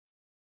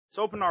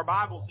Let's open our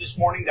Bibles this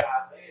morning to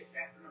Isaiah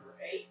chapter number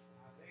 8.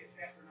 Isaiah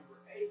chapter number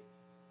 8.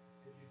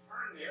 As you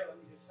turn there, let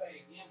me just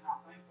say again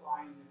how thankful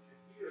I am that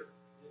you're here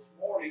this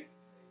morning.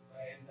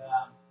 And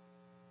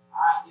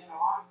I've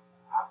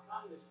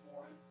come this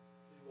morning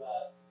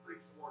to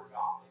preach the Word of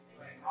God.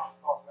 And not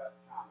to talk about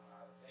the China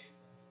virus.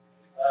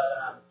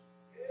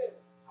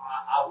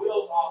 I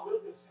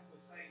will just simply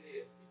say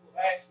this. People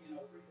have asked me,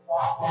 preach the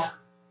Bible.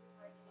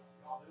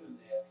 Y'all doing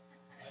this?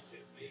 That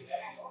shouldn't be.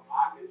 That ain't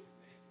my mission.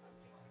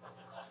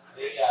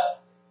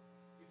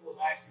 People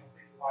have asked,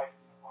 preach the life,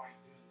 why are you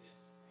doing this?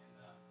 And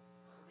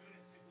we're doing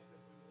it simply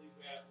because we believe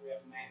we have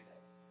a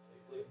mandate. We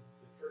believe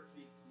the church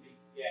needs to meet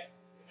together.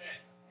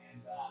 And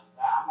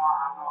I'm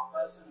not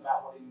fussing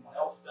about what anyone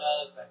else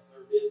does. That's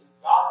their business.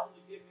 God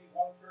only gives me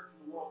one church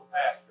in the world to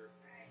pastor.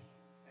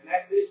 And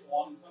that's this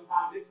one. And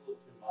sometimes it's a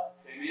little too much.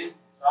 Amen?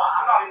 So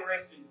I'm not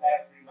interested in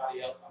pastoring anybody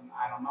else. I'm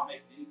not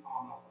making any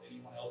comment on what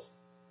anyone else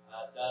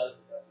does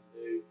or doesn't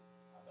do.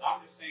 But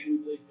I'm just saying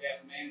we believe we have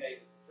a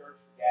mandate as a church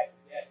to gather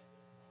together.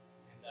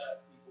 And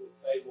people would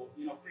say, well,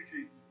 preacher,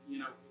 is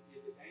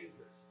it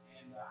dangerous?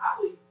 And I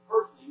believe,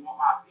 personally, you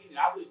want my opinion,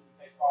 I believe we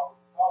take proper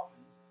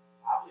precautions.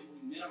 I believe we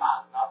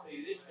minimize it. I'll tell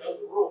you this, go to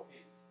the rural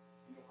county,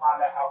 and you'll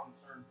find out how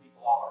concerned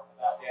people are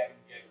about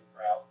gathering together in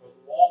crowds. Go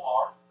to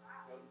Walmart,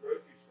 go to the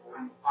grocery store,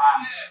 and you'll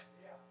find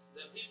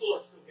that people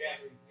are still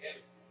gathering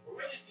together. But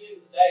really, at the end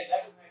of the day,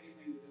 that doesn't have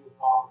anything to do with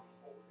poverty and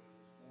what we're doing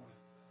this morning.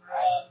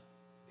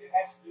 It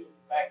has to do with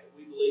the fact that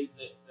we believe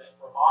that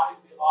for a body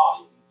to be a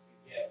body, it needs to be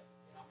together.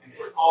 And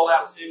for a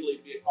called-out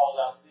assembly to be a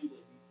called-out assembly,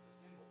 it needs to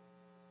assemble.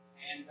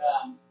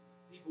 And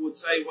people would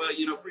say, well,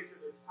 preacher,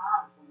 there's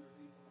times when there's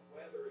inclement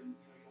weather and,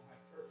 you don't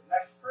have church. And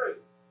that's true.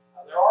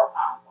 There are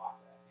times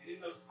like that. And in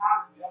those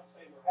times, we don't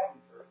say we're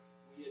having church.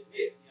 We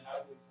admit, we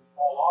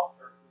call off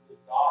church. We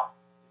believe God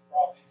is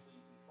providentially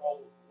in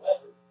control of the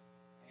weather.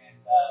 And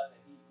that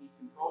He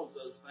controls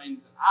those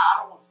things. And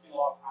I don't want to spend a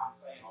lot of time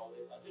saying all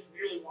this. I just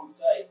merely want to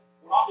say,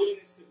 we're not doing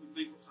this because we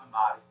think we're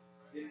somebody.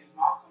 This is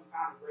not some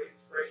kind of great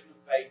expression of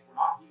faith. We're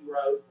not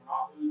heroes. We're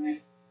not doing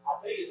this.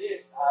 I'll tell you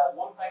this.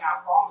 One thing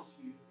I promise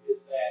you is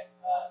that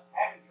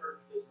having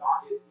church does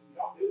not, if you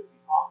don't do it, be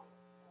popular.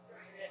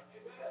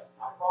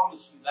 I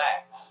promise you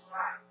that.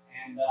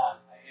 And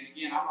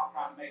again, I'm not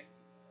trying to make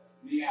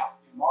me out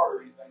to be a martyr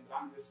or anything, but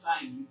I'm just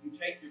saying you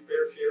take your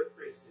fair share of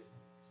criticism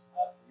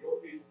from your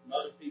people, from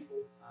other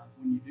people,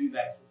 when you do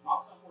that. So it's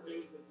not something we're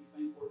doing because we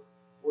think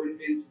we're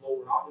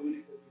invincible. We're not doing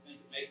it because we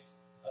think it makes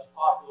us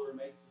popular,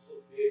 makes us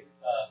look big.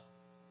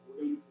 We're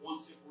doing it for one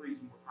simple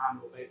reason: we're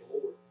trying to obey the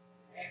Lord.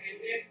 And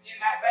in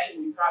that vein,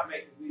 we try to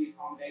make as many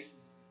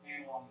accommodations as we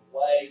can along the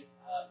way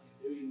in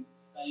doing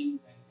things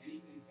and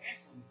even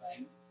canceling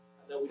things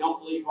that we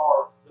don't believe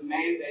are the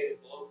mandate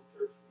of the local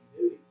church to be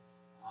doing.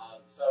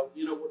 So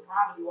we're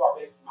trying to do our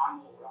best to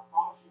mind the Lord. I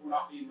promise you, we're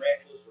not being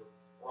reckless or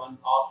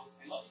uncautious.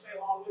 And let me say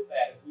along with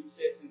that, as we've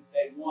said since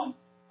day one,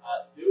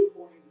 do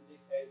according to the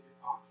dictate of your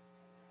conscience.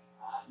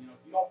 If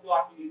you don't feel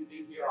like you need to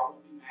be here, I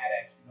won't be mad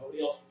at you.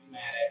 Nobody else will be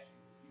mad at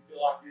you. If you feel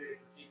like you're at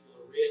a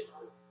particular risk,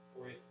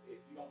 or if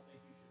you don't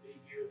think you should be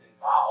here, then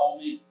by all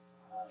means,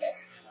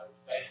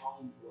 stay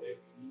home, do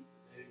whatever you need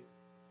to do,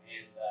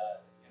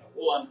 and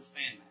we'll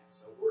understand that.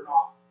 So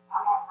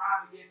I'm not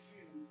trying to get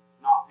you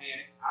not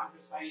panic. I'm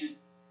just saying,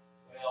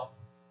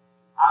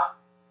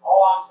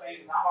 all I'm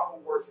saying is I'm not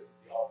going to worship at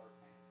the altar of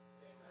panic.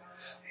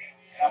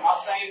 And I'm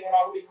not saying we're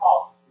not going to be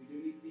cautious. We do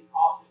need to be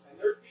cautious, and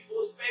there's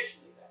people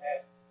especially that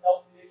have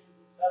health conditions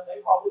and stuff. They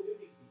probably do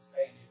need to be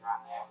staying in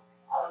right now.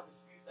 I don't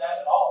dispute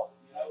that at all.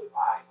 If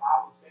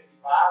I was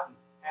 75 and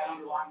had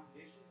underlying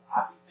conditions,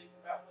 I'd be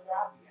thinking about whether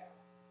I'd be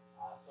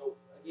out. So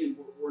again,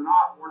 we're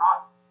not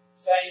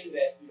saying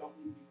that you don't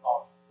need to be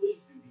cautious.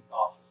 Please do be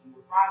cautious, and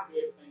we're trying to do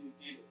everything we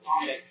can to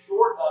accommodate,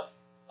 short of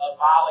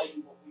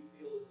violating what we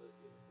feel is a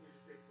clear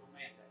scriptural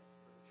mandate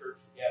for the church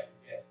to gather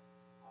together.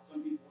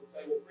 Some people would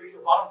say, well,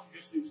 preacher, why don't you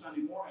just do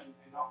Sunday morning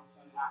and not do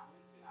Sunday night and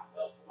Wednesday night?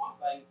 Well, for one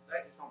thing,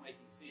 that just don't make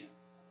any sense.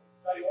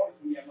 Sunday morning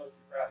is when you have most of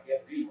your crowd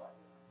together anyway.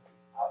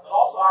 But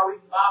also, I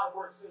read the Bible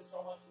where it says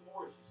so much the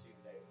more as you see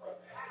the day approach.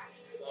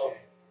 So,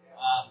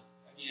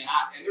 again,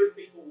 and there's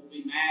people who will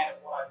be mad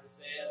at what I just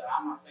said.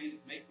 I'm not saying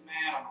it to make you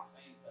mad. I'm not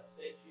saying it to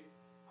upset you.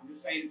 I'm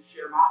just saying to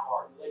share my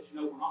heart and let you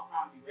know we're not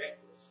trying to be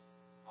reckless.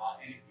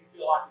 And if you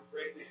feel like it's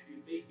reckless for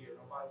you to be here,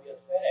 nobody will be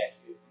upset at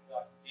you. If you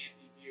feel like you can't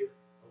be here,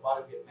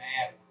 nobody will get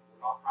mad.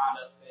 We're not trying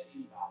to upset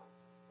anybody.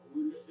 But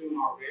we're just doing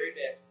our very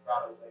best to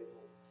try to obey the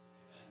Lord.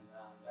 And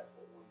that's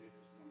what we want to do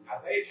this morning.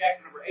 Isaiah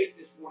chapter number 8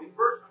 this morning,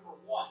 verse number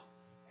 1.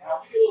 And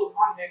I'll give you a little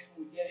context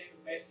when we get into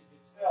the message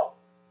itself.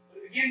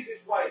 But it begins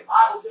this way. The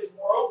Bible says,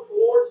 Moreover, the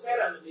Lord said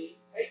unto me,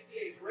 Take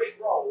thee a great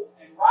roll,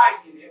 and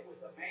write in it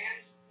with a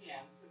man's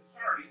pen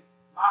concerning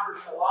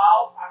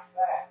Mahershalal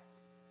Hashbaz.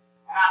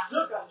 And I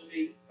took unto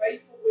me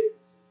faithful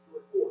witnesses to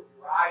record,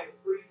 Uriah the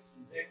priest,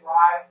 and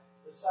Zechariah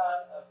the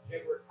son of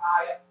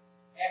Jeberechiah.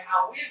 And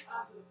I went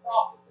unto the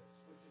prophetess,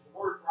 which is the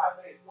word for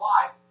Isaiah's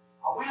wife.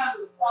 I went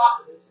unto the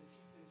prophetess, and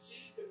she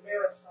conceived and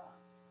bare a son.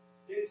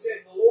 Then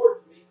said the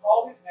Lord to me,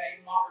 Call his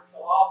name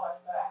Mahershalal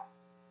Hashbaz.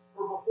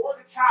 For before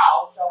the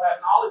child shall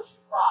have knowledge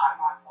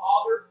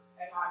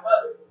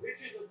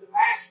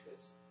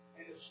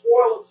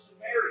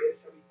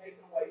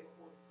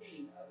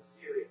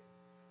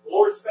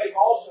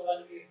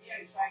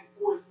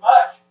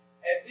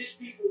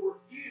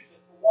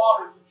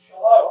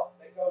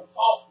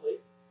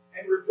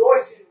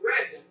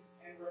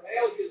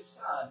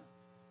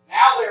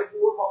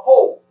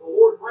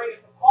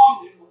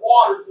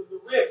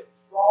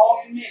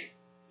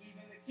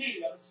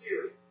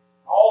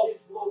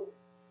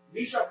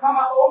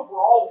over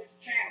all his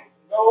channels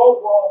and go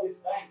over all his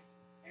banks.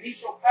 And he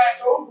shall pass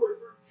over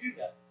through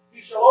Judah.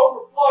 He shall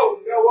overflow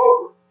and go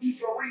over. He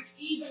shall reach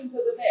even to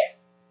the neck.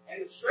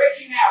 And the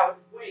stretching out of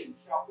his wings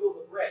shall fill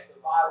the breadth of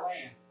thy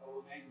land,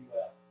 O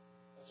Emmanuel.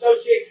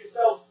 Associate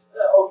yourselves,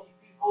 O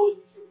ye people,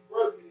 and ye shall be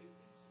broken in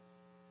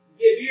pieces.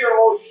 Give ear,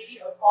 O ye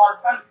of far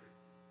country.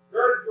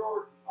 Gird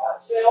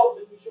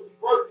yourselves, and ye shall be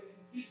broken in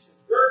pieces.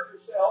 Gird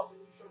yourselves,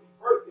 and ye shall be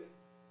broken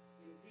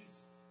in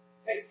pieces.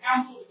 Take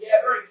counsel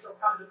together, and it shall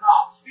come to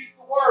naught. Speak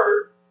the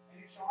word,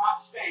 and it shall not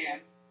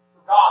stand,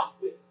 for God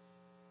is with us.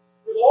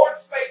 For the Lord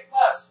spake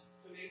thus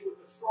to me with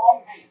a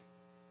strong hand,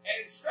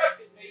 and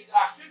instructed me that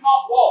I should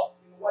not walk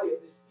in the way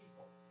of this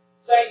people,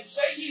 saying,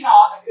 Say ye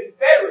not a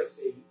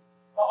confederacy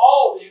to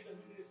all them to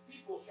whom this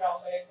people shall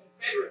say a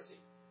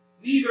confederacy.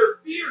 Neither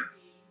fear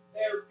ye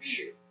their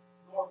fear,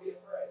 nor be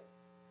afraid.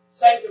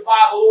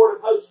 Sanctify the Lord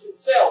of hosts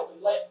himself, and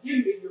let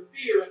him be your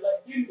fear, and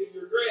let him be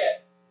your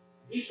dread.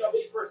 He shall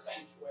be for a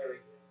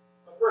sanctuary,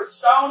 but for a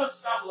stone of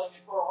stumbling,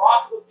 and for a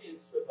rock of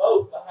offense to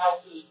both the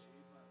houses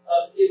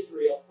of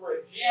Israel, for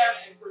a gin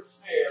and for a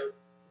snare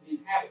to the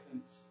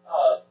inhabitants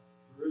of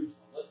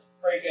Jerusalem. Let's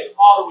pray together.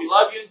 Father, we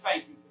love you and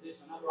thank you for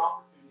this another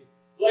opportunity.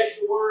 Bless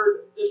your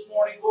word this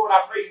morning, Lord.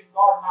 I pray you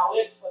guard my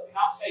lips. Let me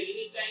not say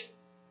anything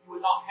you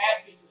would not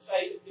have me to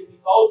say, but give me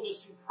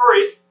boldness and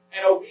courage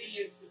and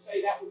obedience to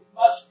say that which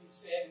must be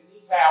said in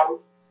these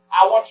hours.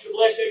 I want you to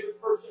bless every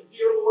person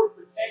here, Lord.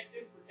 Protect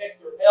them,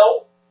 protect their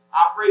health.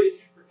 I pray that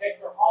you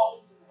protect their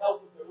homes and the health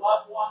of their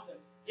loved ones,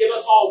 and give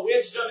us all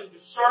wisdom and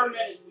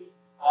discernment as we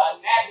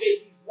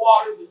navigate these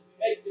waters, as we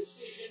make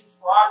decisions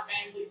for our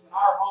families and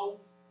our homes.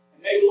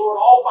 And may the Lord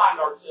all find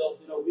ourselves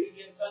in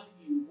obedience unto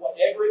you,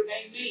 whatever it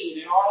may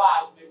mean in our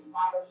lives. May we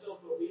find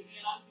ourselves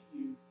obedient unto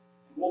you,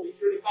 and we'll be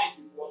sure to thank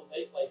you for what will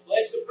take place.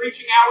 Bless the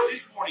preaching hour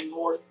this morning,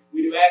 Lord.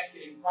 We do ask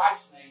it in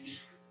Christ's name.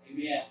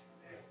 Amen.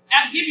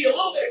 Now, to give you a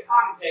little bit of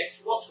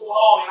context of what's going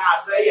on in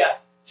Isaiah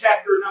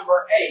chapter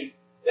number 8,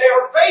 they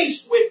are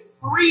faced with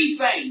three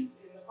things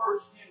in the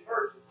first 10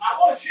 verses. I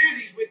want to share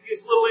these with you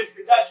as a little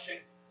introduction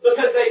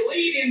because they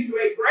lead into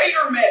a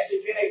greater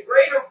message and a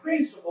greater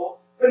principle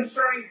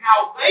concerning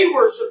how they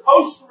were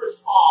supposed to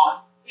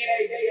respond in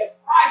a day of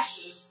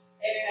crisis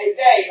and in a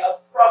day of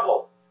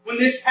trouble. When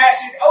this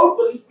passage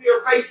opens, we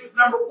are faced with,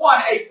 number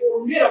one, a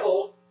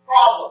formidable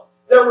problem.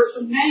 There were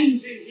some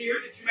names in here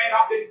that you may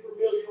not be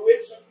familiar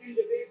with, some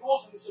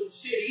individuals and some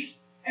cities.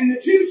 And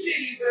the two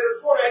cities that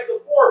are sort of at the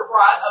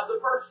forefront of the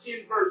first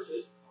 10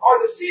 verses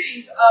are the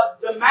cities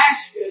of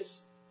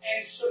Damascus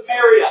and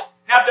Samaria.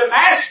 Now,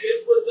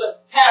 Damascus was the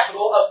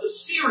capital of the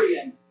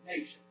Syrian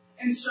nation,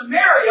 and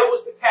Samaria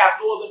was the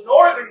capital of the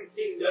northern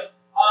kingdom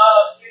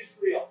of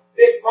Israel.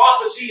 This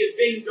prophecy is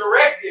being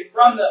directed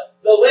from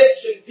the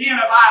lips and pen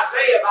of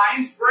Isaiah by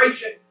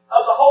inspiration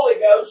of the Holy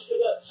Ghost to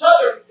the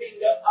southern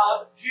kingdom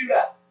of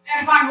Judah.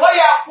 And if I lay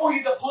out for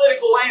you the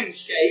political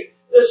landscape,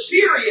 the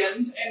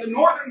Syrians and the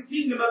northern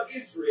kingdom of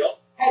Israel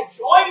had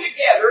joined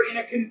together in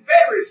a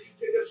confederacy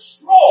to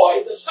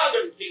destroy the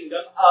southern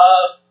kingdom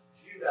of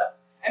Judah.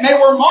 And they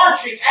were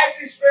marching at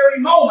this very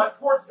moment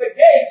towards the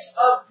gates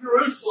of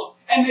Jerusalem.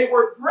 And they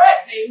were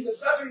threatening the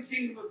southern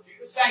kingdom of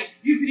Judah, saying,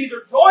 you can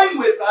either join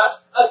with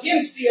us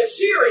against the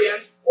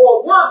Assyrians,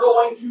 or we're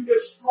going to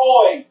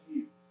destroy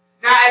you.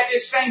 Now, at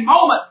this same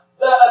moment,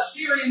 the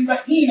Assyrian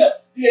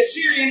behemoth, the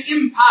Assyrian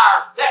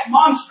empire, that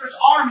monstrous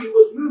army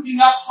was moving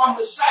up from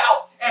the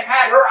south and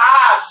had her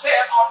eyes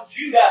set on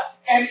Judah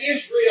and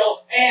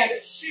Israel and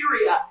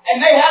Syria.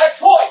 And they had a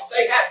choice.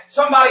 They had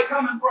somebody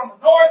coming from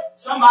the north,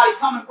 somebody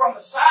coming from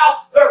the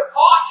south. They're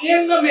caught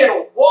in the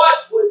middle.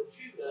 What would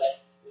Judah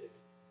do?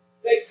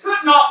 They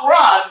could not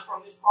run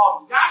from this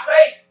problem. Can I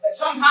say that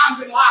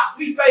sometimes in life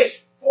we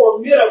face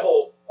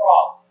formidable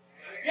problems?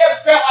 Have you ever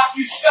felt like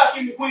you stuck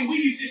in between, we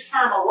use this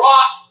term, a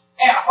rock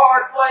and a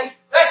hard place?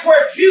 That's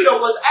where Judah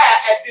was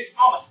at this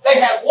moment.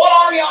 They had one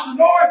army on the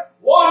north,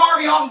 one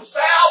army on the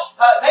south.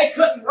 They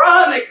couldn't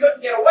run. They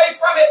couldn't get away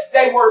from it.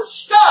 They were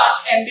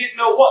stuck and didn't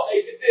know what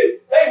they could do.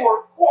 They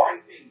were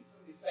quarantined.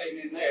 Somebody say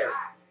amen there.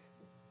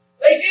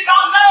 They did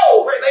not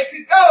know where they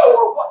could go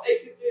or what they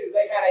could do.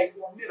 They had a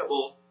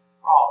formidable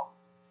problem.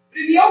 But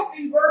in the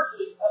opening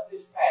verses of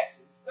this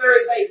passage, there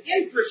is an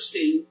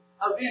interesting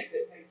event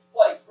that takes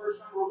place. Verse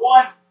number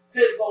 1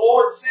 says, the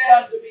Lord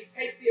said unto me,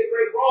 take thee a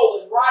great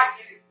roll and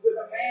write in it with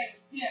a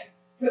man's pen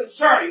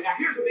concerning. Now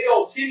here's a big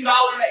old $10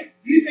 name.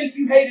 You think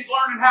you hated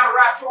learning how to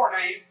write your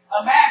name?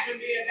 Imagine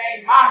being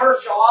named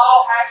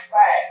Mahershalal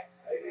Hashbaz.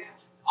 Amen.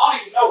 I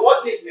don't even know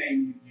what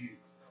nickname you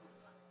use.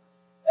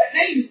 That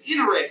name is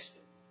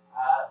interesting.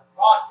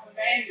 God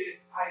commanded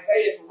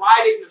Isaiah to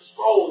write it in a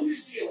scroll and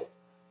seal it.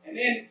 And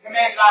then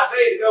commanded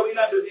Isaiah to go in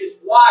unto his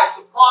wife,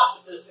 the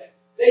prophetess, and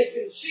they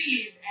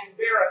conceived and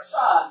bare a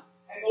son.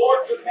 And the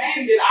Lord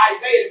commanded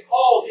Isaiah to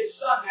call his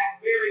son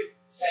that very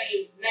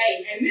same name.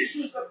 And this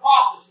was the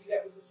prophecy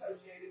that was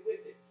associated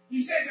with it.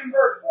 He says in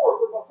verse 4,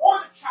 for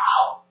before the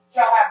child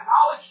shall have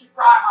knowledge to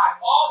cry, my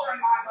father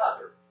and my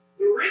mother,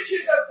 the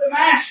riches of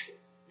Damascus,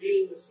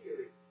 meaning the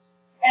Syrians,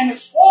 and the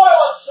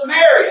spoil of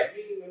Samaria,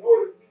 meaning the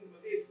northern kingdom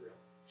of Israel,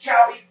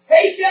 shall be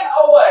taken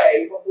away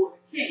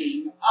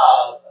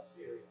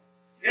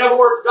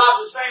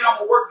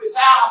this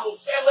out. I'm going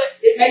to settle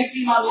it. It may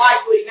seem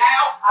unlikely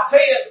now. I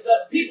tell you,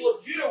 the people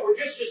of Judah were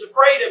just as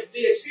afraid of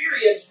the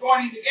Assyrians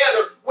joining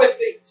together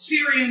with the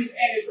Syrians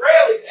and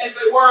Israelis as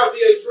they were of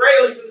the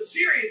Israelis and the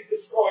Syrians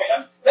destroying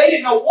them. They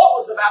didn't know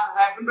what was about to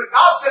happen, but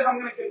God says, I'm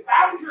going to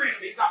confound your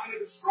enemies. I'm going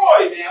to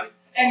destroy them.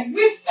 And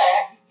with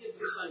that, He gives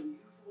this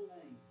unusual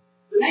name.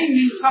 The name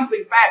means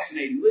something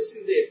fascinating.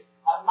 Listen to this.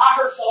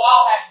 Maher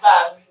Shalal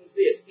Hashbaz means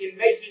this. In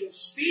making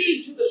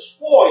speed to the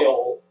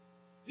spoil,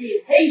 He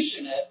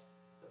hasteneth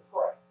the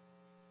prey.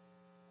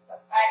 It's a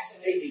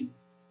fascinating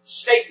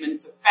statement.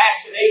 It's a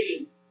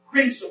fascinating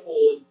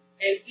principle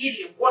and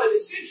idiom. What it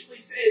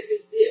essentially says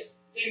is this.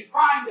 In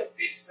trying to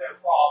fix their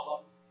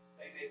problem,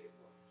 they make it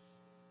worse.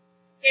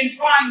 In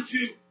trying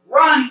to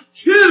run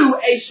to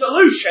a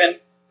solution,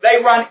 they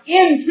run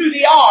into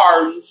the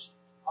arms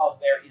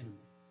of their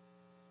enemy.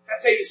 Can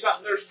I tell you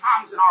something? There's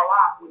times in our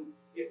life when,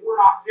 if we're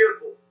not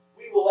careful,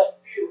 we will let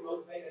fear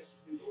motivate us to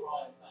do the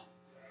wrong thing.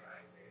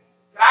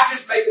 Can I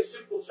just make a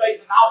simple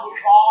statement and I'll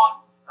move on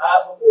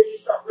before you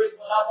start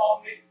bristling up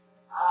on me?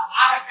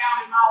 I have found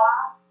in my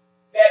life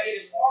that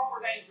it is far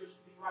more dangerous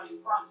to be running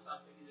from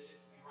something than it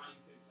is to be running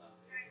to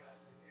something.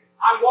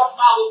 I watch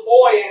my little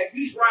boy, and if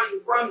he's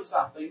running from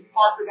something, you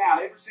mark her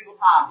down every single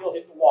time, he'll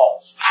hit the wall.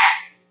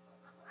 Smash!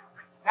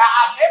 Now,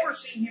 I've never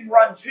seen him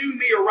run to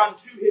me or run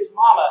to his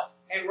mama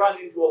and run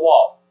into a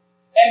wall.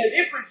 And the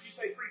difference, you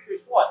say, preacher,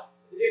 is what?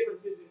 The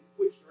difference is in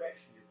which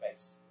direction you're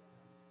facing.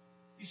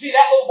 You see,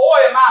 that little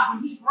boy of mine, when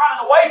he's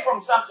running away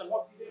from something,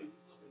 what's he doing?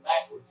 He's looking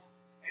backwards.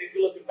 And if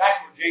you're looking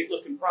backwards, you ain't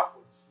looking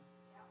frontwards.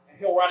 And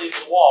he'll run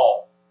into the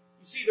wall.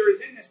 You see, there is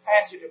in this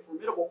passage a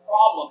formidable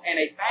problem and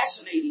a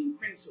fascinating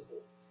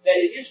principle that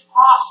it is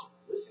possible,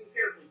 listen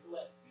carefully, to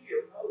let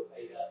fear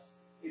motivate us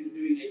into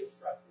doing a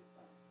destructive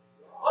thing.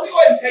 Let me go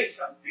ahead and tell you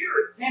something.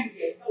 Fear can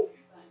be a healthy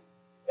thing.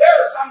 There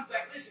are some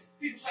things, listen,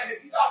 people say,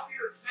 have you got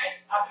fear of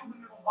snakes? I do when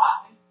they're going to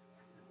bite me.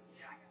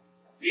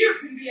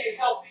 Fear can be a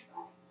healthy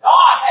thing.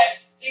 God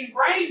has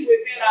ingrained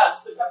within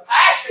us the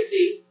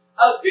capacity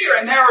of fear,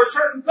 and there are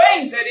certain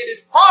things that it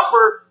is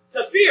proper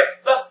to fear.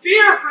 But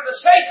fear for the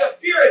sake of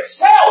fear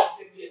itself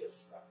can be a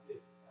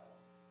destructive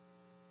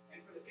element. And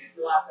for the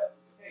Israelites, that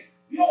was the case.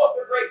 You know what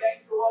their great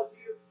danger was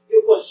here?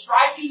 It was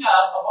striking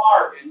up a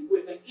bargain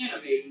with an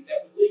enemy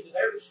that would lead to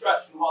their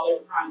destruction while they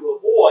were trying to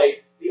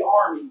avoid the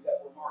armies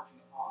that were marching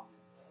upon them.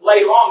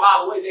 Later on, by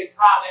the way, they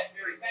tried that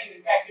very thing.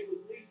 In fact, it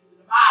would lead to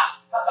the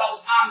demise. By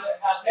the time that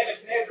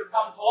Nebuchadnezzar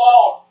comes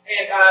along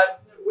and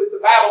with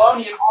the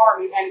Babylonian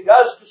army and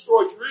does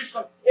destroy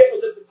Jerusalem, it was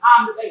at the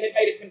time that they had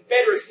made a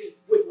confederacy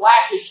with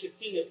Lachish, the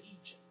king of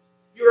Egypt.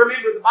 You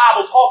remember the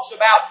Bible talks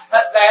about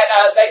that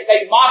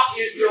they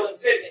mocked Israel and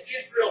said that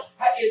Israel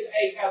is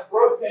a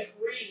broken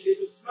reed,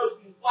 is a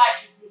smoking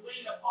flash. If you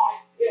lean upon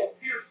it, it'll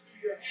pierce through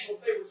your hand.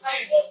 What they were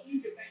saying was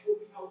Egypt will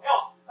be no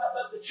help.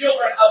 But the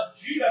children of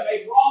Judah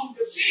made wrong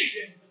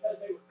decisions because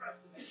they were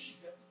trusting that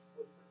Egypt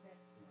would protect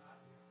them.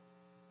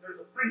 There's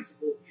a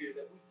principle here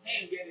that we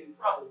can get in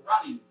trouble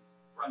running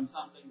from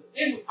something. But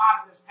then we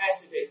find in this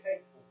passage a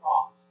faithful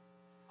promise.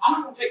 I'm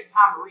not going to take the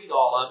time to read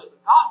all of it,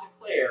 but God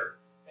declared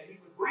that He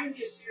would bring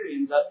the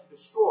Assyrians up to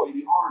destroy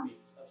the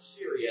armies of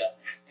Syria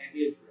and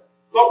Israel,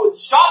 but would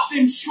stop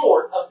them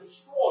short of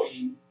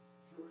destroying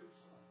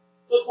Jerusalem.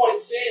 Look what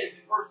it says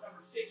in verse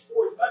number 6.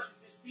 For as much as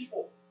this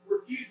people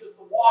refuseth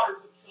the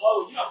waters of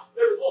Shiloh. You know,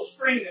 there was a little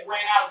stream that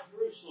ran out of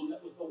Jerusalem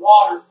that was the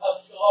waters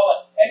of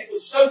Shiloh, and it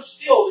was so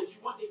still that you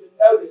wouldn't even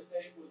notice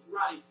that it was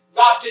running.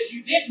 God says,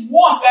 you didn't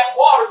want that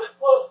water that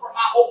flows from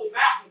my holy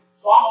mountain,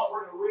 so I'm going to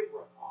bring a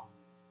river upon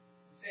you.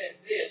 He says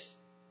this,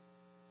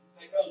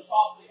 they go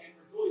softly and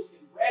rejoice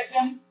in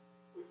Rezin,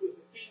 which was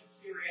the king of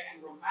Syria,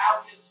 and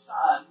Ramaliah's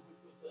son,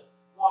 which was the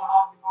one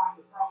occupying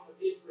the throne of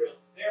Israel.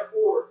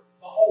 Therefore,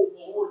 behold,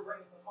 the Lord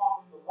bringeth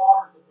upon him the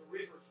waters of the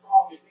river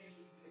strong and many,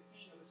 even the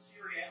king of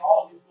Assyria and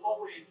all his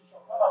glory, and he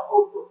shall cut up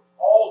over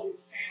all his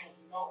channels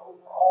and go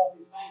over all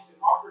his banks. And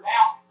mark her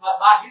down,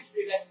 by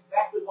history, that's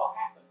exactly what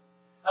happened.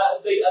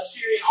 The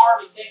Assyrian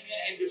army came in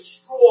and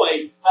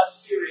destroyed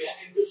Syria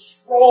and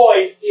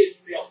destroyed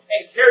Israel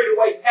and carried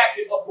away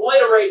captive,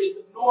 obliterated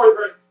the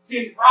northern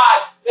 10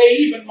 tribes.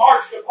 They even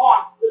marched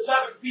upon the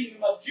southern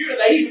kingdom of Judah.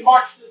 They even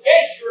marched to the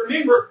gates. You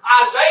remember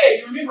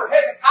Isaiah. You remember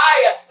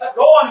Hezekiah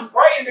going and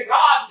praying to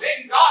God and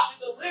begging God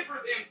to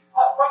deliver them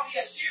from the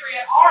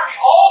Assyrian army.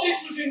 All this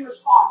was in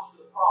response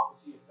to the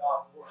prophecy of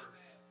God's word.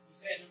 He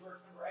says in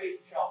verse number 8,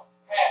 He shall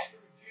pass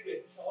through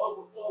Judah. He shall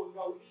overflow and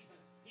go even.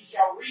 He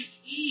shall reach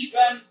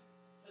even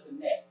to the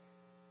neck.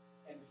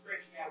 And the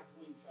stretching out of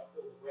his wings shall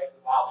fill the breadth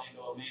of thy land,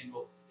 O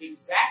Emmanuel.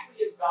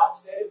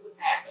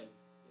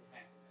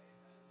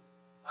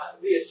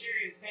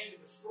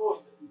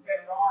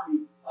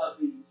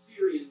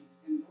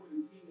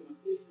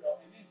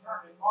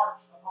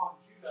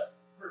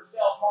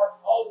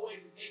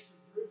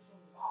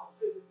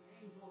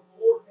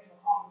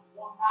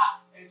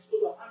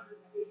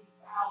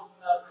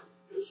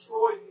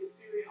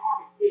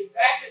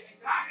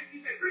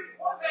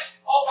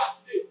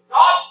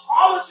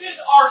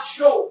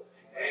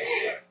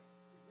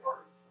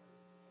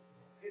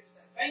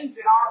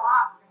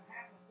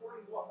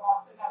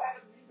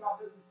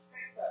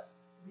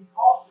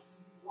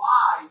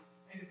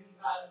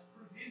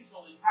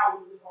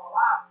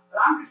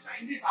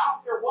 saying this, I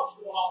don't care what's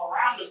going on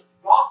around us,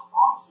 God's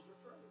promises are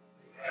true.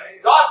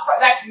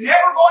 That's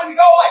never going to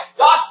go away.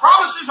 God's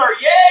promises are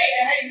yea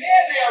and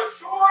amen. They are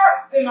surer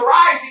than the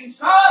rising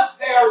sun.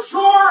 They are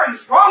surer and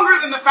stronger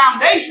than the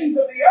foundations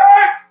of the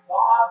earth.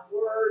 God's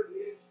Word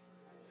is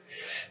true.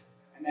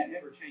 And that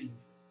never changes.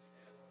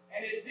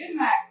 And it is in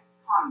that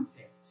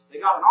context.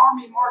 They got an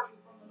army marching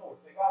from the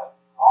north. They got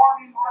an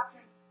army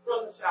marching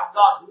from the south.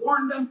 God's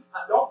warned them,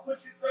 don't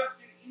put your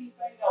trust in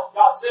anything else.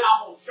 God said,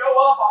 I'm going to show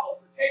up, I'm going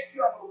to protect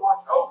you, I'm going to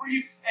watch over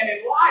you. And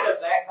in light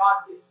of that,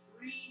 God gives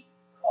 3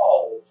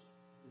 calls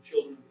to the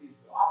children of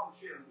Israel. I want to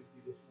share them with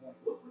you this morning.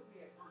 Look with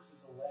me at verses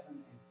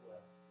 11 and 12.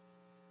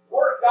 The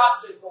Word of God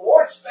says, the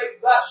Lord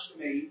spake thus to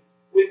me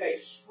with a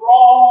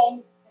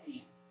strong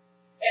hand,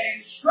 and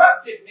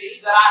instructed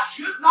me that I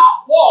should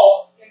not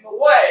walk in the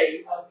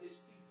way of this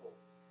people.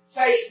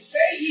 Say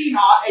ye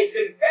not a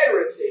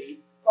confederacy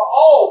to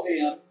all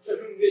them to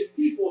whom this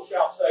people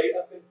shall say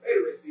a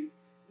confederacy.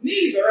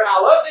 Neither, and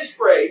I love this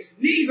phrase,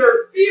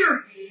 neither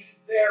fear ye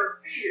their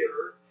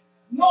fear,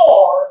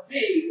 nor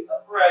be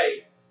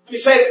afraid. Let me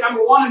say that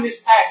number 1 in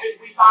this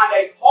passage, we find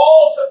a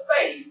call to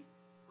faith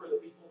for the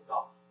people of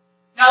God.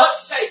 Now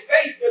let me say,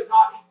 faith does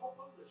not equal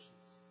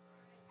foolishness.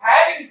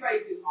 Having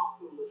faith is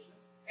not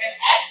foolishness, and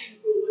acting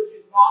foolish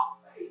is not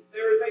faith.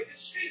 There is a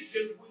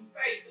distinction between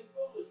faith and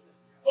foolishness.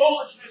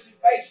 Foolishness is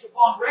based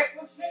upon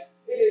recklessness.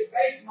 It is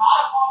based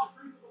not upon the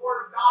truth of the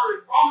Word of God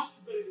or His promises,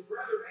 but it is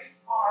rather based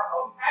upon our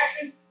own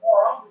passion,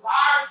 or our own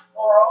desires,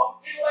 or our own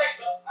intellect.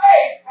 But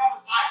faith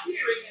comes by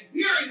hearing, and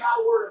hearing by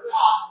the Word of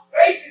God.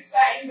 Faith is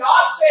saying,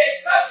 God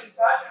said such and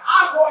such, and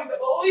I'm going to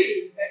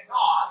believe that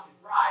God is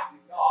right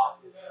and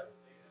God is good.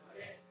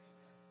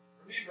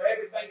 Remember,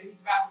 everything that He's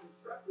about to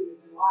instruct you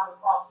is in line with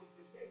prophecy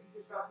He just gave. He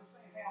just got to be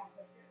saying, hey, I'm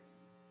going to take care of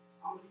you.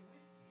 I'm going to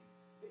be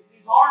with you.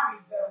 These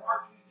armies that are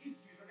marching against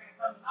you are going to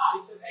come to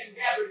naught. He says they can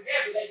gather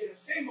together, they can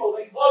assemble,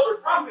 they can blow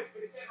their trumpets,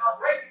 but He says, I'll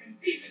break them in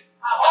pieces.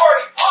 I've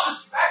already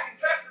promised you back in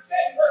chapter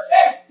 7, verse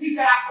 7. He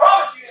said, I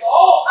promise you it'll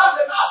all come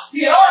to naught.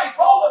 He had already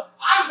told them,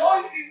 I'm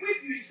going to be with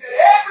you. He said,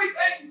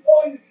 everything's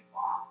going to be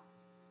fine.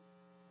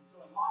 And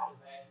so in light of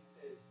that, He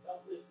says,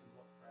 don't listen to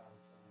what the crowd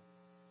is saying.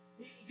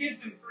 He gives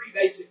them 3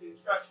 basic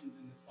instructions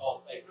in this call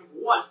to faith. Number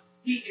 1,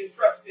 He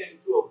instructs them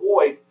to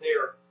avoid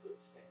their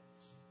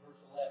footsteps. Verse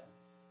 11.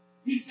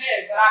 He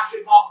says that I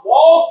should not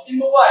walk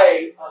in the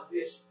way of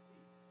this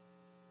people.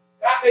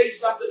 Can I tell you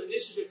something? And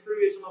this is a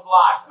truism of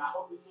life, and I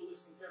hope that you'll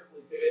listen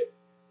carefully to it.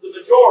 The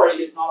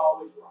majority is not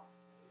always right.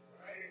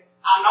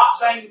 I'm not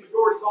saying the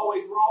majority is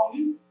always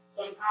wrong.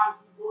 Sometimes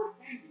the majority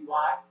can be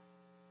right.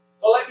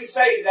 But let me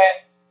say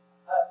that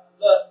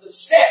the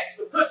steps,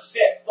 the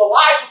footsteps, the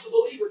life of the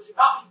believer should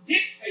not be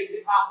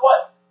dictated by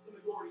what the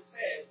majority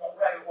says, but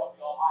rather what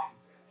the Almighty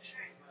says.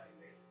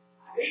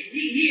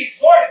 He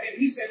exhorted them.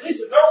 He said,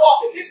 listen, they're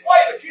walking this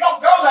way, but you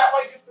don't go that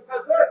way just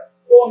because they're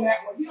going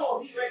that way. You know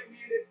what he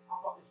recommended? I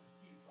thought this was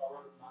cute, so I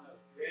wrote it in my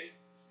notes. You ready?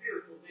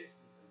 Spiritual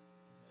distancing.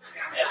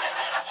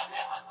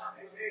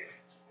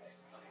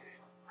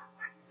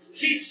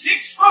 Keep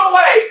 6 foot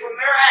away from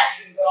their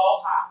actions at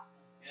all times.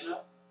 You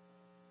know?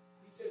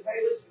 He says,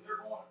 hey, listen,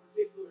 they're going a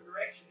particular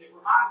direction. It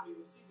reminds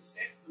me, we see the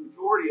steps of the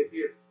majority up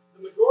here.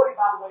 The majority,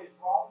 by the way, is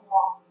wrong more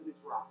often than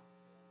it's right.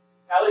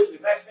 Now listen,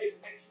 if that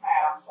statement makes you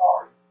mad, I'm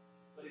sorry.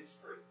 But it's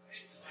true.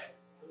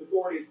 The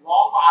majority is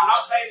wrong. I'm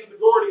not saying the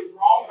majority is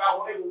wrong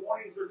about whatever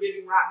warnings they're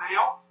giving right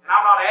now, and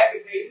I'm not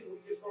advocating we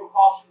just throw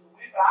caution in the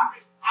wind, but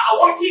I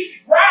want to keep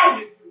you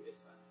grounded through this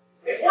thing.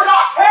 If we're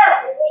not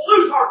careful, we'll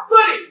lose our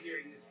footing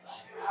during this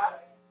thing.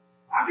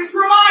 I'm just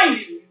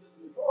reminding you that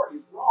the majority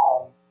is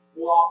wrong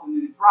more often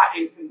than it's right,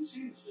 and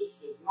consensus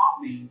does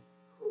not mean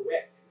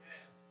correct.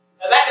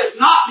 Now that does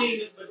not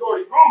mean that the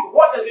majority is wrong, but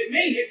what does it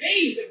mean? It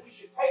means that we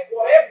should take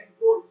whatever the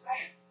majority is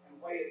saying and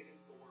weigh it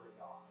against the Word of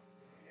God.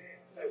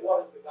 Say,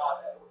 what is the God?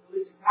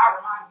 Listen, can I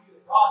remind you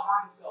that God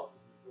by Himself is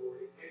the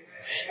majority?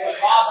 And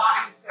God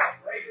by Himself,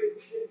 greater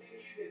is He that is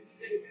in you than He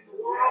that is in the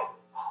world.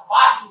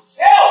 By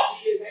Himself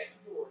He is a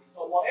majority.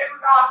 So whatever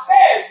God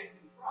says, we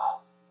can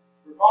trust,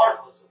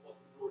 regardless of what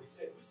the majority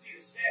says. We see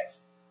the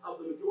steps of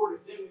the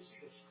majority, then we see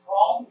the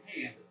strong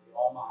hand of the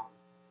Almighty.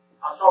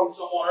 I was talking to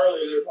someone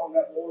earlier, they were talking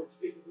about the Lord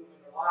speaking to them in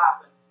their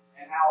life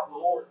and how the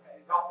Lord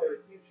got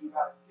their attention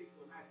about a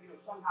particular matter. You know,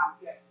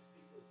 sometimes He has to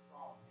speak with a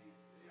strong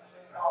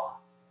hand.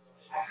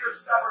 If you're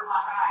stubborn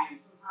like I am,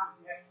 sometimes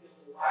He has to get a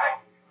little loud.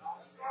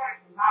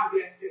 Sometimes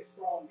He has to get a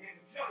strong hand.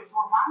 But you know, it's a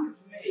reminder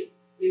to me,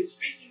 in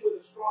speaking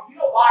with a strong, you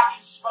know why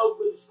He spoke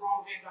with a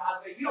strong hand to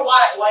Isaiah? You know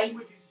why that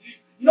language is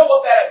used? You know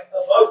what that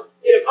evokes?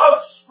 It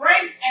evokes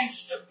strength and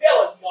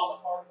stability on the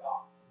part of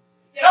God.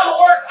 In other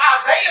words,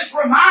 Isaiah is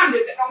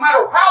reminded that no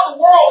matter how the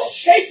world is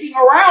shaking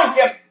around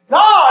him,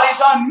 God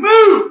is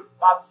unmoved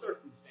by the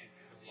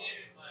circumstances.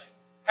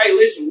 Hey,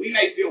 listen, we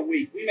may feel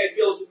weak. We may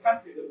feel as a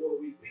country that we're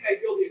weak. We may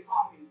feel the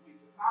economy is weak.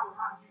 But I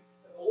remind you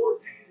that the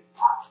Lord's hand is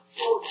not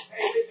short.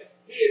 Hey, listen,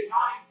 He is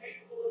not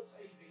incapable of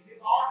saving.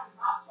 His arm is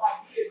not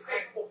slack. He is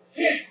capable.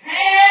 His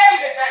hand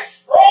is as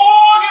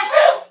strong as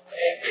hell.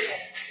 He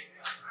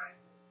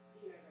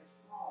has a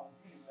strong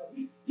hand. So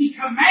He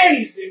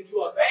commands him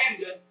to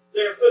abandon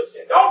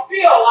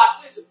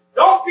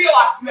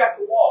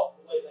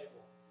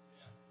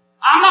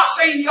I'm not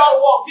saying you ought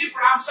to walk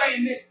different. I'm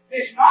saying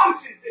this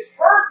nonsense, this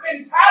herd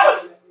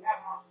mentality that we have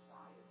in our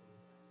society is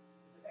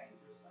a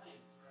dangerous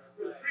thing.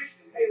 For the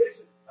Christian, hey,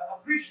 listen, a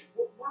Christian,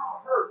 we're not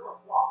a herd, we're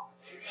a flock.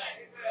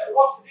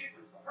 What's the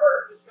difference? The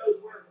herd just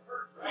goes where the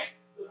herd's right.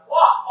 The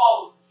flock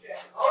follows the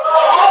shepherd.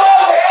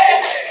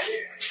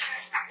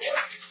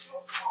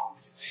 Still strong.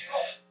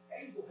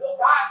 Able. He'll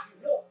guide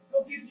you.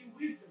 He'll give you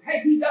wisdom.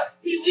 Hey,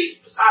 he leads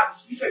beside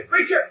us. You say,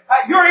 preacher,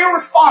 you're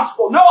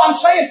irresponsible. No, I'm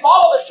saying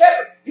follow the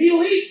shepherd. He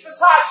leads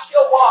beside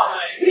still water.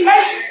 He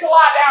makes us to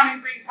lie down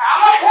in green pine.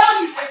 I'm not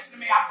telling you to listen to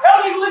me. I'm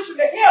telling you to listen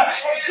to Him.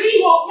 And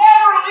He will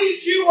never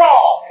lead you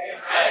wrong. He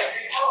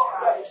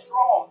has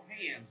strong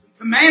hands. He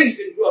commands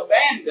them to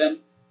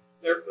abandon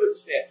their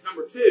footsteps.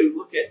 Number 2,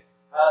 look at,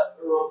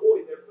 or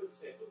avoid their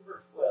footsteps. Look at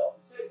verse 12.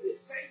 It says this,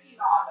 say ye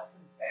not a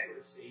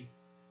confederacy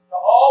to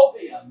all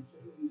them to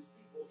whose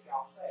people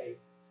shall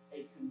say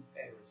a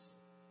confederacy.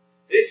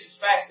 This is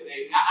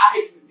fascinating. I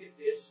hate to admit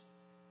this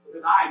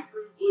because I am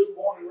true blue,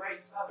 born and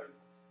raised Southern.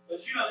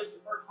 But you know this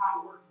is the first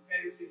time the word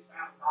confederacy is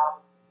found in the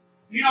Bible.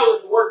 You know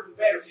that the word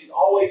confederacy is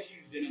always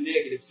used in a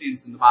negative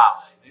sense in the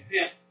Bible.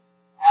 Amen.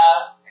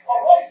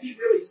 Well, what is he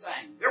really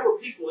saying? There were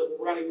people that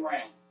were running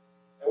around.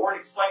 They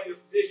weren't explaining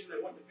their position. They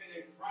weren't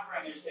defending. They just run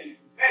around. They were saying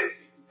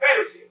confederacy,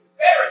 confederacy,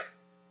 confederacy.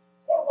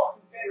 What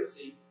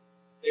confederacy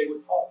they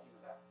were talking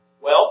about?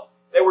 Well,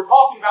 they were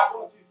talking about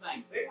one of two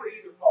things. They were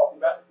either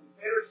talking about the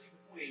confederacy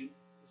between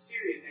the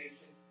Syrian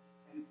nation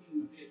and the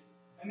kingdom of Israel.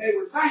 And they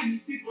were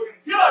saying these people are going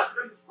to kill us.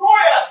 They're going to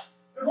destroy us.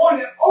 They're going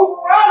to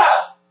overrun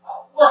us.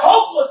 We're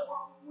hopeless.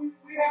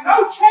 We have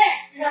no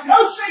chance. We have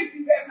no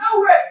safety. We have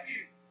no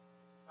refuge.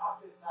 God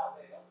says, now,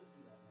 don't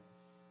listen to that man.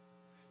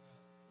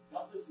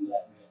 Don't listen to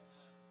that man.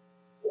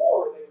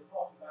 Or they were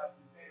talking about a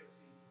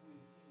confederacy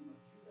between the kingdom of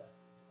Judah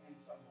and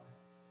someone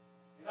else.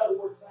 In other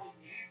words, saying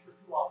the answer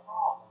to our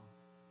problem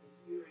is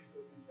to enter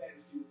into a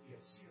confederacy with the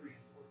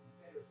Assyrians, or a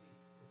confederacy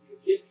with the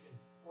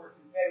Egyptians, or a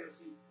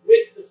confederacy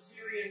with the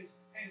Syrians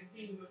and the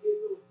kingdom of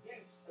Israel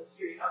against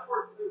Assyria. In other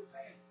words, what they were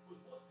saying was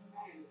look to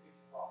man to fix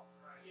your problem.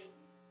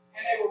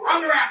 And they were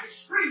running around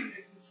just screaming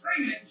this and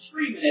screaming it and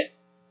screaming it.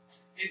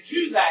 And to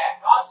that,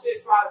 God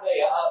says to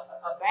Isaiah,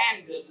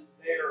 abandon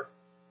their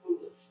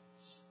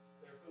foolishness.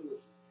 Their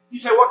foolishness. You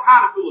say, what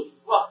kind of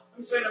foolishness? Well,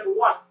 let me say number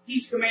 1,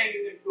 He's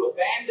commanding them to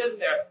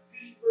abandon their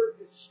fevered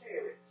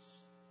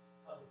hysterics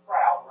of the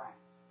proud reign.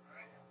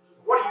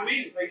 What do you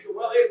mean, preacher?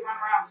 Well, they was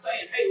running around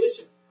saying, hey,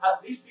 listen,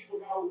 these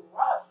people are going to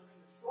overrun us. They're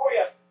going to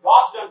destroy us.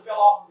 God's done fell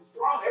off of His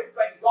throne.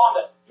 Everything's gone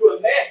to a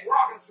mess. We're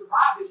not going to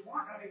survive this.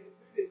 We're not going to make it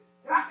through this.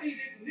 Can I tell you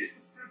this? And this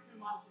was true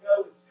 2 months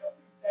ago. It's still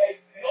true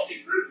today. And it'll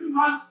be true 2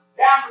 months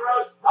down the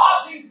road.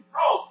 God's in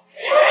control.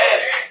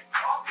 Amen.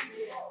 God's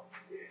in control.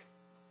 Yeah.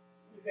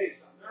 Let me tell you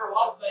something. There are a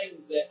lot of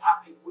things that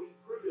I think we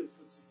prudence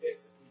would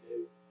suggest that we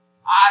do.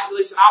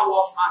 Listen, I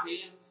wash my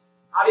hands.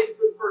 I didn't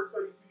for the first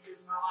 32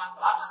 years of my life,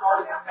 but I've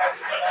started to pass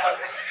it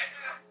out.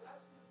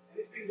 And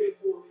it's been good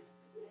for me.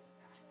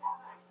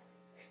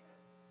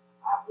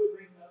 I quit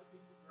reading other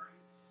people's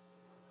dreams.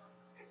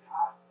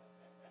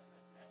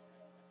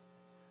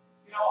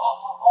 You know,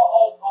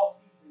 all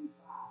teasing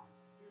aside,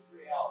 here's the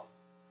reality.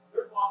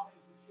 There's a lot of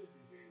things we should do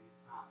during this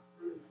time.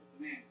 Prudence will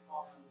demand it.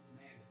 Caution will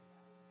demand it.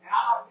 And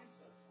I'm not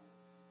against such things.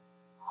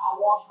 I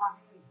wash my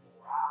hands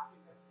more. I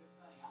think that's a good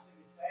thing. I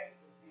think it's sad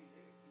for the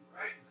pandemic.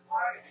 Right.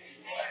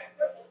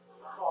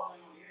 I saw a thing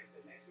on the internet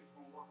that next week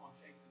we're going to work on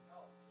shapes and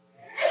colors.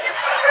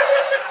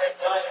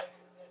 But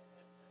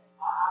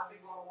I think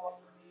we ought to wash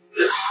our hands.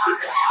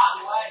 By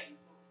the way,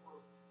 for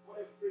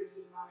whatever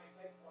criticism I may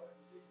take, whatever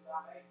decisions I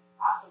make,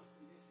 I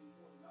socially distance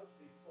more than most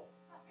people.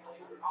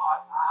 Believe it or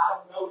not, I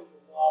don't go into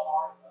a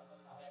Walmart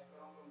unless I have to.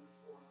 I don't go into the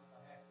store unless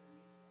I have to.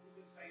 We've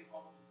been staying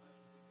home as much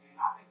as we can.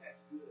 I think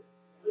that's good.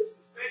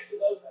 Listen, especially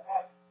those that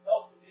have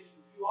health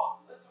conditions too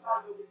often. Let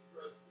somebody go get your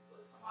groceries.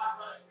 Let somebody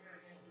run a fair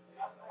again. There's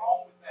nothing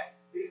wrong with that.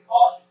 Be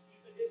cautious.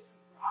 Keep the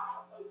distance. I'm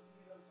not opposed to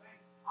any of those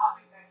things. I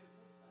think that's a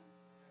good thing.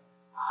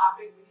 I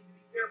think we need to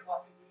be careful.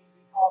 I think we need to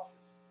be cautious.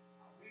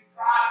 We've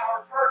tried in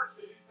our church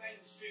to do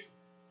things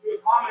to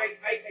accommodate,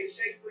 make a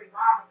safer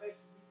environment best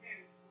as we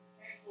can. We've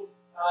canceled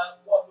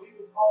what we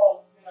would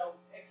call,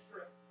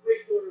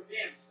 extracurricular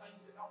events, things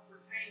that don't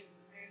pertain to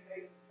the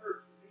mandate of the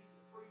church. We need to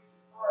preach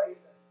and pray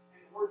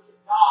and worship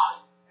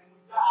God. And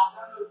I've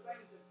done those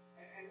things,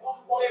 and we'll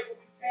do whatever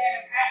we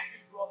can and have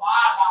to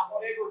abide by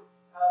whatever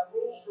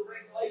rules or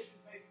regulations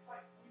may be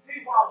placed. Let me tell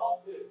you what I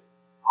won't do.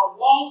 I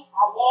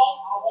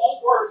won't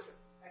worship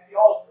at the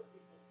altar of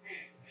people's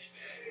hands.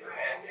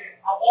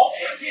 I won't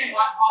pretend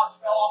like God's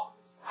fell off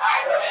of the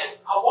sky.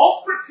 I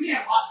won't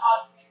pretend like God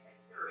can't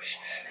take care of it.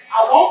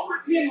 I won't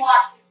pretend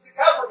like it's the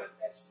government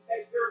that's to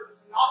take care of us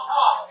and not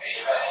God.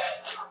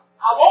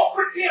 I won't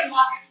pretend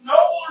like it's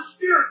noble or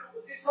spiritual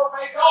to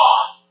disobey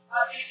God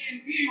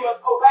in view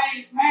of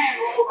obeying man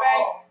or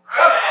obeying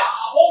government.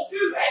 I won't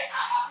do that.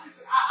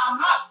 Listen, I'm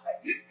not.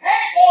 You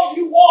panic all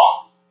you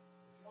want.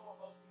 You know what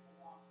most people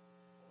want?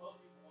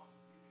 Most people want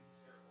is to be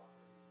hysterical.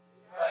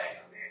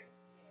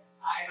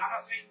 And I'm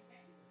not saying you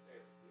can't be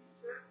hysterical. Be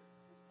hysterical.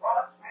 Brought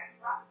up, smack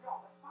you right in the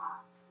jaw. That's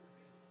fine.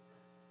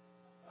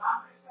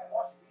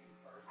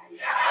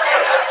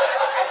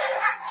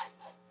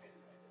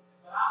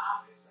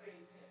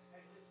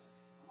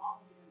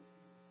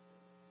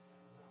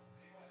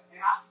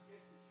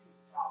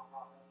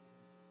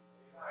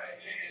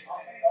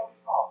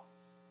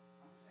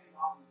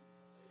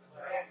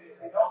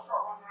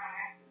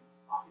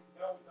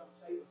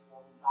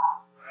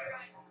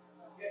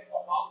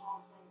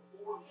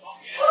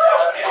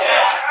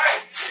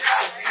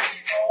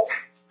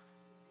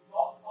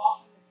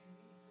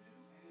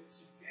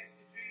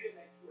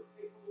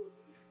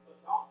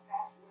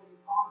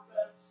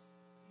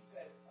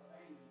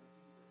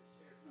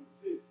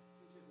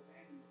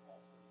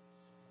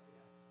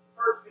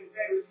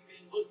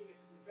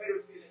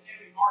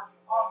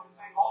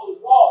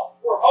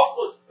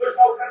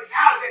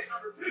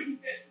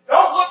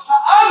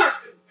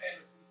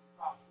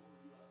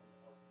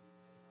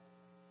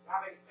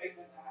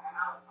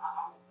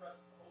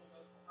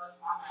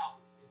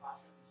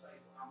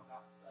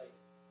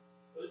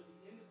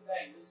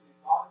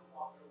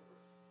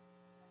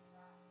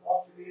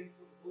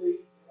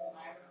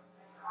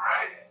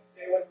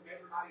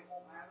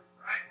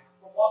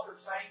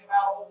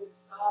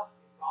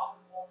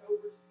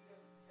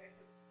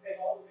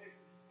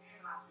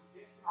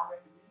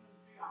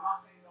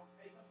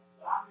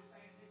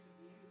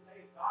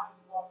 God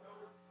hasn't watched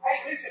over. Hey,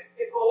 listen,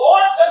 if the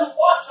Lord doesn't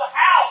watch the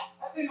house,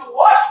 then the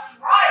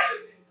watchman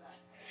rises in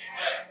things.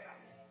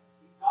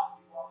 He's got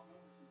to be watching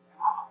over some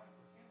things. I'm not going to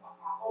pretend like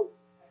my hope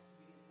has to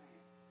be in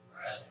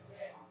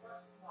man. I'm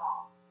trusting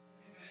God.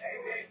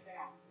 Amen.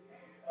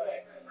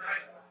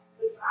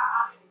 Listen,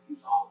 if you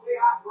saw the way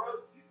I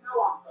grow, you know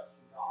I'm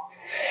trusting God.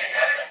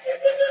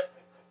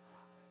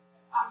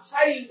 I'm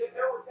saying that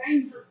there were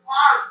dangers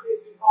prior to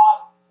this, and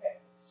God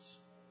kept us.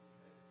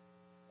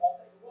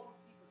 It won't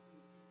keep us in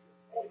the future.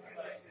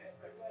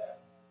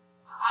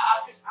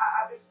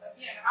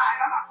 Again, and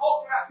I'm not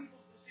talking about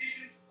people's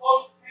decisions,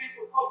 close,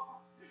 cancel,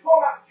 postpone. I'm just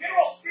talking about the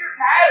general spirit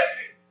and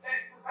attitude that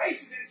is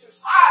pervasive in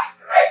society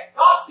today.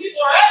 God, people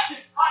are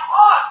acting like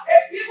God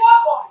has given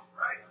up on Him.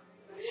 Right?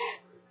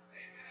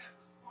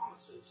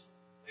 Promises,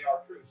 they are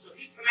true. So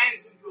He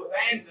commands them to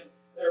abandon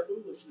their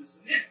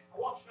foolishness. And then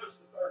I want you to notice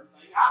the third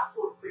thing. I've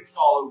sort of preached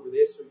all over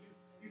this, so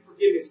you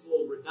forgive me, it's a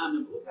little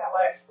redundant. But look at that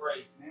last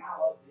phrase. Man,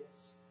 I love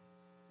this.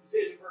 It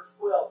says in verse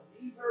 12,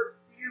 neither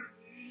fear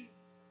ye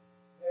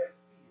their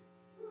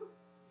fear,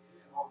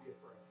 nor be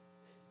afraid.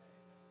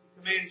 He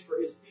commands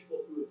for His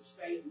people to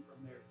abstain from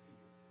their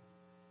fear.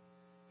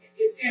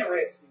 It's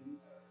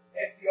interesting.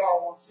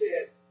 FDR once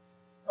said,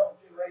 a couple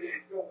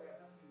generations ago, we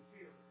have nothing to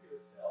fear but fear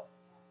itself.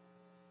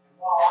 And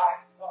while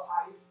I got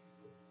my issues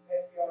with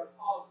FDR's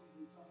policies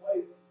in some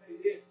ways, let me say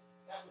this,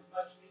 that was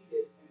much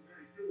needed and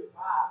very true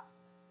advice.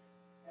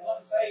 And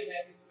let me say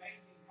that it's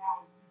amazing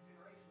how in 2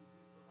 generations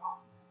we've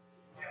forgotten that.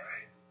 Yeah,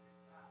 right.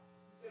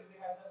 He said we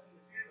have nothing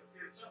to fear but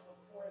fear itself. But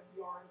before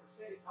FDR ever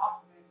said it,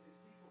 God commanded His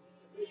people, He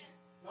said, listen,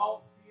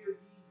 don't fear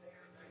ye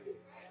their fear.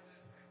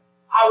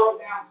 I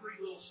wrote down 3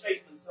 little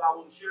statements that I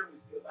want to share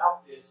with you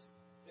about this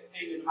that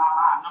came into my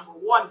mind. Number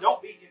 1, don't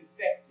be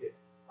infected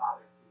by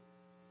their fear.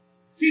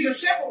 See,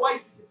 there's several ways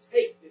we could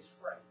take this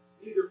phrase.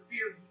 Neither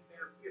fear ye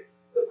their fear.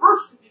 The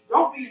first would be,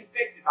 don't be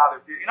infected by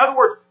their fear. In other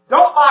words,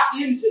 don't buy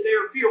into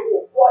their fear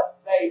or what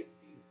they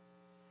fear.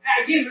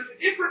 Now again, there's a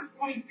difference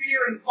between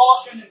fear and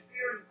caution and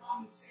fear and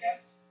common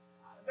sense.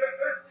 There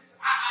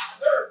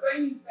are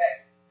things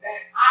that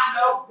I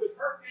know could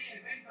hurt me and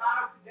things that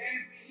I know could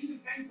damage me, and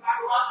even things that I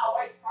go out of my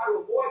way to try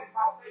to avoid and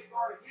try to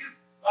safeguard against.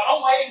 But I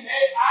don't lay in bed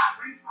at night and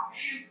reach my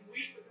hands and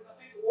weep because I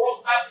think the world's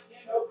about to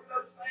end over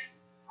those things.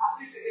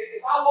 Listen,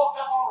 if I walked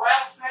up on a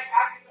rattlesnake,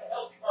 I'd give it a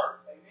healthy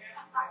birth. Amen.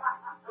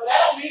 But that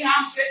don't mean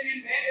I'm sitting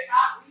in bed at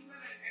night weeping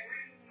and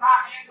reaching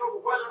my hands over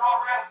whether or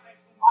not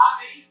rattlesnakes will bite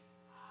me.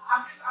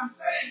 I'm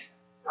saying,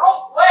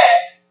 don't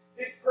let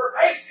this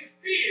pervasive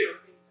fear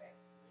infect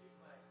you.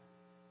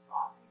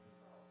 God be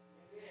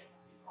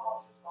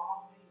cautious by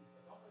all means,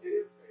 but don't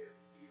let their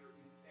fear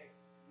infect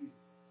you.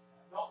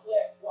 Don't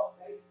let what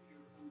they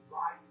fear become a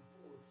driving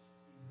force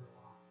in your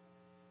life.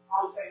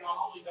 I would say not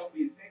only don't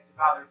be infected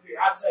by their fear,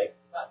 I'd say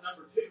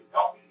number 2,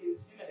 don't be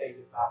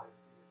intimidated by their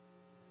fear.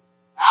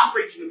 Now, I'm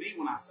preaching to me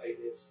when I say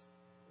this.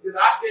 Because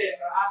I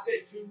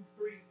said 2,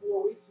 3,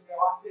 4 weeks ago,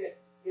 I said,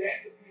 it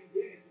ain't the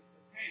pandemic, it's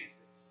the panic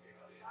that's scared.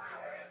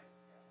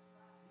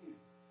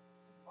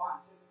 Find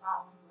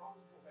 7,500 wrong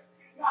people back.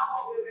 You know, I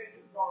saw the other day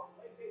news article,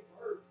 they gave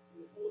word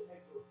in the bullet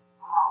paper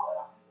aisle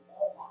at, I think,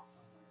 Walmart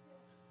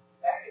somewhere.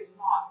 That is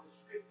not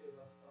descriptive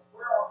of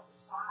where our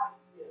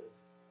society is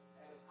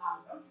at a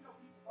time. Don't you know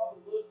people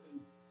probably look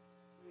and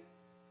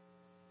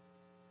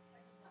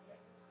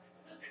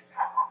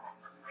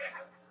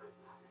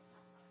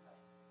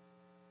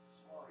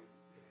sorry.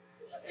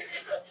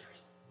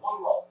 One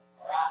roll,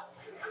 all right?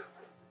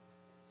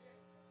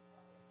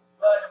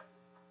 But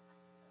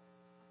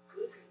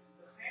listen,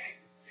 the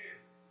panic is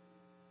scary.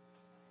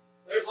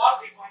 There's a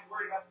lot of people ain't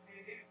worried about the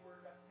pandemic,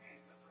 worried about the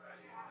panic. That's right.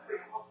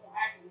 Preacher, what's going to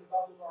happen when it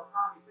bubbles our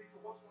economy? Preacher,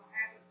 what's going to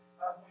happen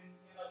when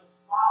the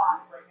supply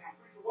lines break down?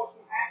 Preacher, what's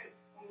going to happen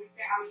when we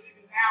can't? I mean,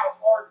 even now it's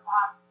hard to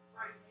find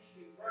fresh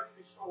meat in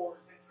grocery stores,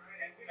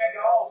 and we may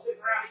go all sitting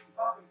around eating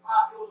pumpkin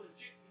pie filled with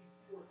chickpeas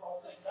before it's all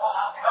said and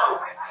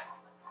done.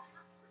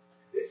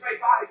 This may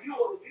find, you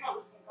know who's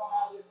going to come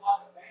out of this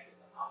like a bandit,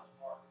 the hummus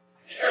market.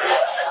 There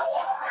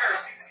are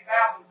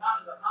 60,000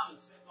 tons of hummus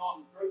sitting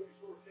on the grocery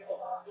store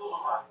shelves. Still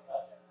nobody's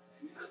touching.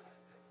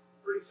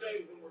 Pretty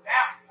soon,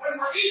 when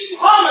we're eating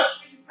hummus,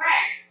 we can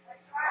panic.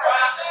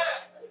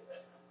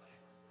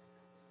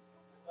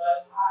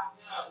 But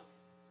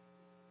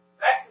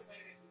that's the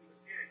thing that can be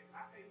scary. Can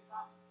I tell you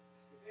something?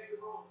 If every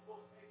roll of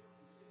toilet paper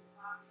from the city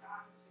sign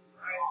shining,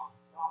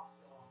 God's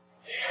still on.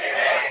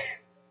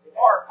 If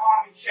our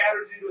economy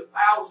shatters into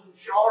 1,000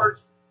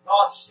 shards,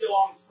 God's still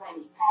on His throne.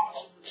 His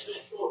promises are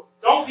still sure.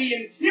 Don't be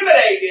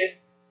intimidated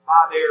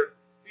by their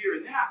fear.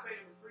 And then I say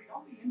number 3,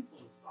 don't be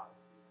influenced by their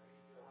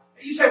fear.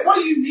 And you say, what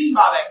do you mean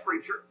by that,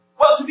 preacher?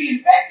 Well, to be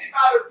infected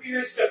by their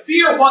fear is to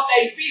fear what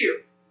they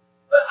fear.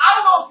 But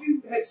I don't know if you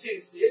have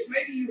sensed this.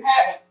 Maybe you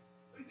haven't.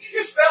 But if you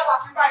just felt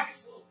like everybody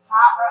gets a little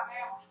tight right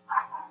now,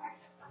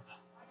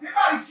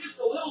 everybody's just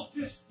a little,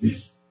 just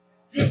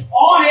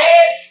on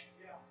edge.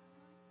 Yeah.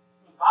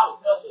 The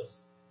Bible tells us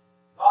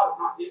God has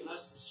not given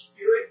us the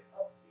spirit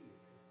of fear,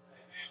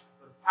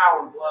 but the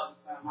power of love and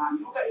sound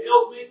mind. You know what that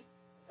tells me?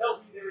 It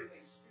tells me there is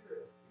a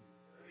spirit of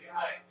fear.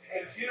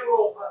 A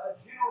general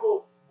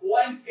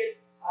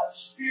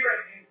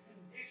spirit and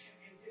condition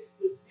and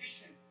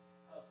disposition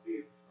of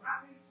fear. Can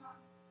I tell you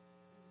something?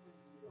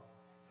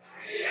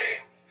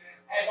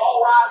 As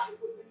all rise, it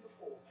would have been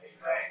before.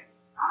 Amen.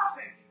 I'm not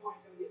saying people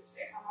aren't going to get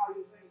sick. I'm not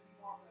even saying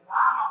people aren't going to die.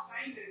 I'm not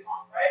saying that it's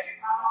not tragic.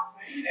 I'm not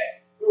saying that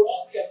there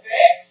won't be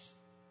effects.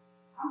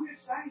 I'm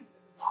just saying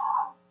that the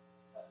God,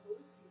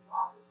 listen, the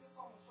God that sits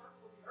on the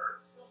circle of the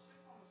earth still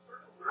sits on the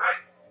circle of the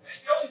earth. He's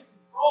still in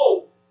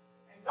control.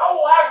 And don't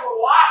allow your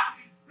life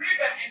to be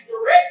driven and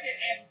directed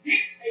and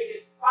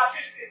dictated by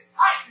just this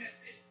tightness,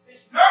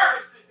 this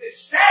nervousness, this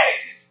static,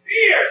 this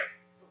fear.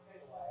 It's okay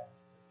to laugh.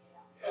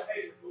 It's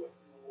okay to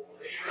rejoice in the Lord.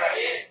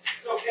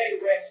 It's okay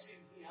to rest in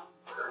Him.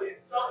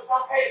 It's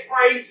okay to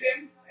praise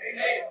Him.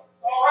 Amen.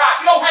 It's all right.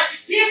 You don't have to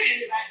give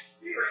in to that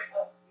spirit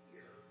of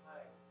fear.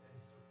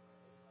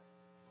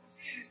 We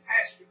see in this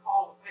passage a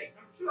call to faith.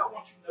 Number two, I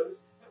want you to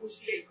notice that we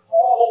see a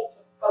call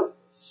to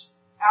focus.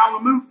 Now I'm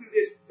going to move through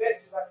this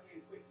best as I can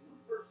quickly.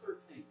 Verse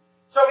 13.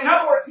 So in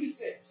other words, he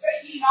said, say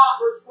ye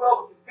not, verse 12,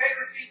 of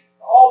confederacy,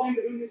 to all them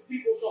to whom this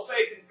people shall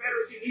say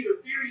confederacy, neither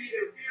fear ye,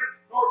 neither fear,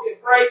 nor be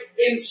afraid.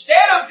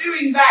 Instead of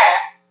doing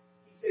that,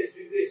 he says,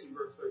 do this in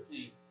verse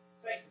 13.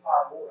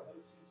 Sanctify the Lord of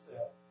hosts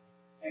Himself,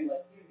 and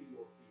let Him be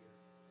your fear,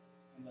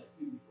 and let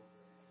Him be your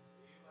fear.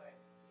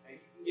 Now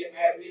you can get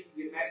mad at me, you can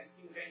get mad at the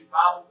King James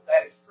Bible, but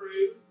that is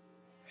true.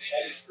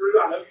 That is true.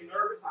 I know you're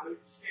nervous, I know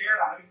you're scared,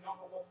 I know you don't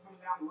know what's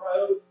coming down the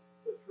road,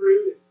 but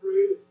true, it's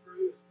true, it's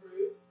true, it's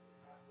true.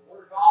 The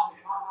Word of God,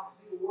 there might not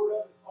be a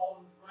word of it is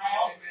falling to the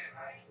ground.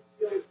 It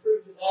still is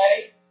true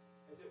today,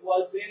 as it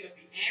was then, that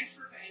the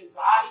answer to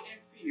anxiety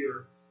and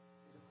fear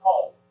is a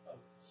call to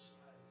focus.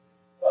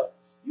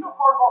 Focus. You know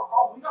part of our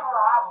problem, we got our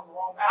eyes on the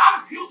wrong path. I'm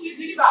as guilty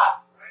as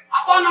anybody. I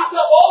find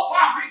myself all the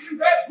time reaching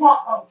for that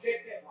smartphone,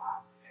 check that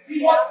line. See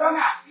what's come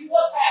out, see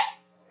what's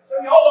happening. So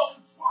you hold on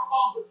to the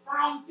smartphone, but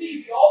turn on the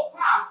TV all the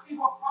time, see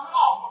what's coming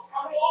on, what's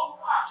coming along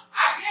the line.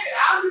 I get it,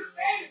 I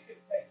understand it,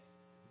 temptation.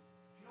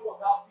 You know what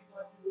God's people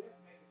have to do? They have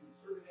to make a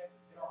concerted effort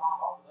to get our mind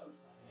off of those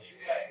things.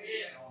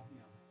 Amen. On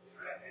Him.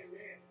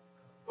 Amen.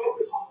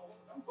 Focus on the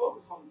Lord. Don't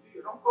focus on the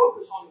fear. Don't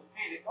focus on the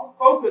panic. Don't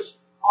focus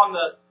on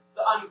the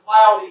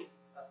uncloudy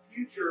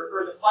future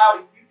or the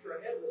cloudy future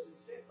ahead of us.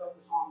 Instead,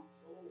 focus on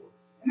the Lord.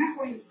 And that's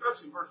what He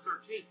instructs in verse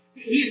 13.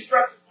 He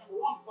instructs us, number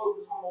one, to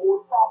focus on the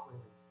Lord properly.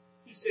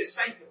 He says,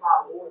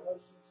 sanctify the Lord of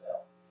hosts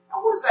Himself.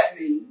 Now, what does that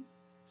mean?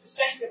 To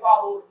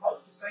sanctify the Lord of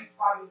hosts. To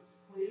sanctify means to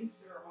cleanse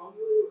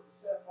ceremonially or to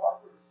set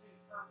apart for a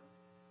distinct purpose.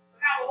 But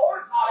now, the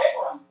Lord is not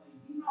ever unclean.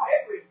 He's not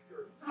ever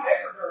impure. He's not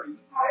ever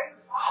dirty. He's not ever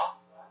defiled.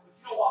 But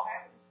you know what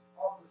happens?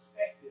 Our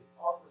perspective,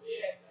 our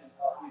perception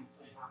of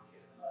unclean.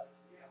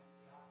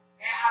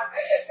 And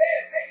Isaiah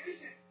says, hey,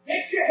 listen,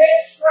 get your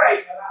head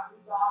straight about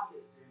who God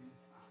is during this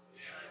time.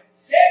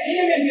 Set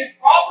Him in His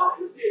proper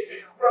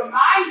position.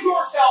 Remind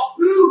yourself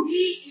who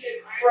He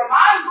is.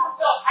 Remind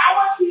yourself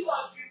how much He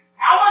loves you,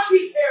 how much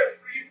He cares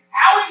for you,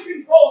 how in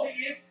control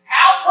He is,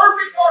 how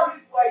perfect are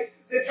His ways.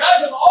 The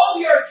judge of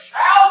all the earth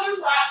shall do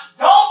right.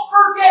 Don't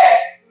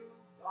forget who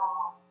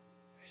God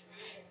is.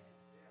 Amen.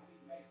 We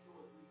need to make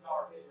sure that we've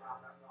got our head right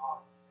about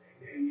God.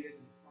 Who He is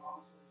and His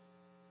promises.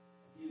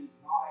 Again, He's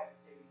not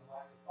advocating the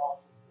lack of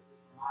caution, but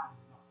just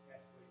reminding you not to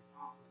cast away your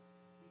confidence.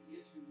 He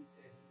is who He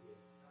said He is.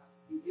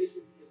 He is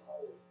who He has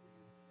always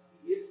been.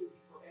 He is who He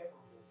forever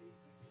will be.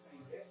 He's the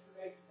same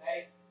yesterday,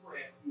 today,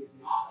 forever. He has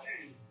not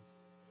changed.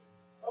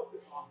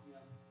 Focus on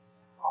Him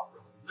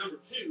properly. Number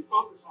two,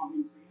 focus on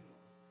Him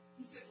preeminently.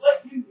 He says,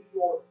 let Him be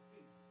your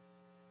fear.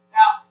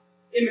 Now,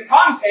 in the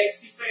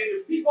context, He's saying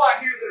there's people out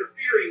here that are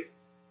fearing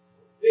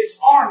this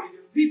army.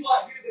 There's people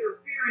out here that are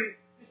fearing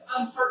this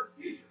uncertain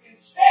future.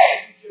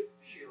 Instead, you should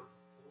fear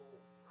the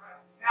Lord.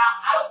 Now,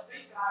 I don't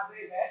think that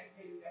Isaiah is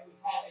advocating that we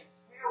have a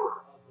terror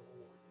of the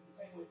Lord in the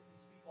same way that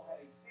these people had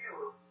a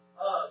terror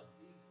of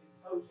these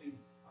imposing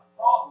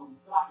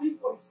problems. But I think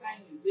what he's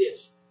saying is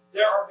this: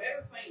 there are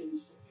better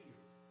things to fear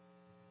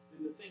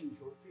than the things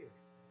you're fearing.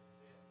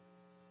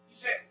 You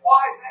say,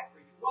 why is that,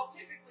 preacher? Well,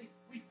 typically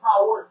we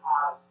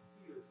prioritize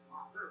fear.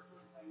 There are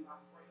certain things I'm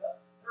afraid of.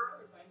 There are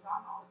other things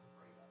I'm not as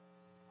afraid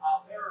of.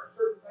 There are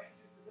certain things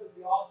just because of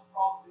the odds and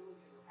probability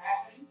that are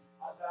happening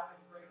that I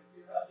have a greater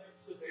fear of. There's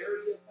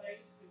severity of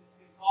things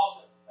can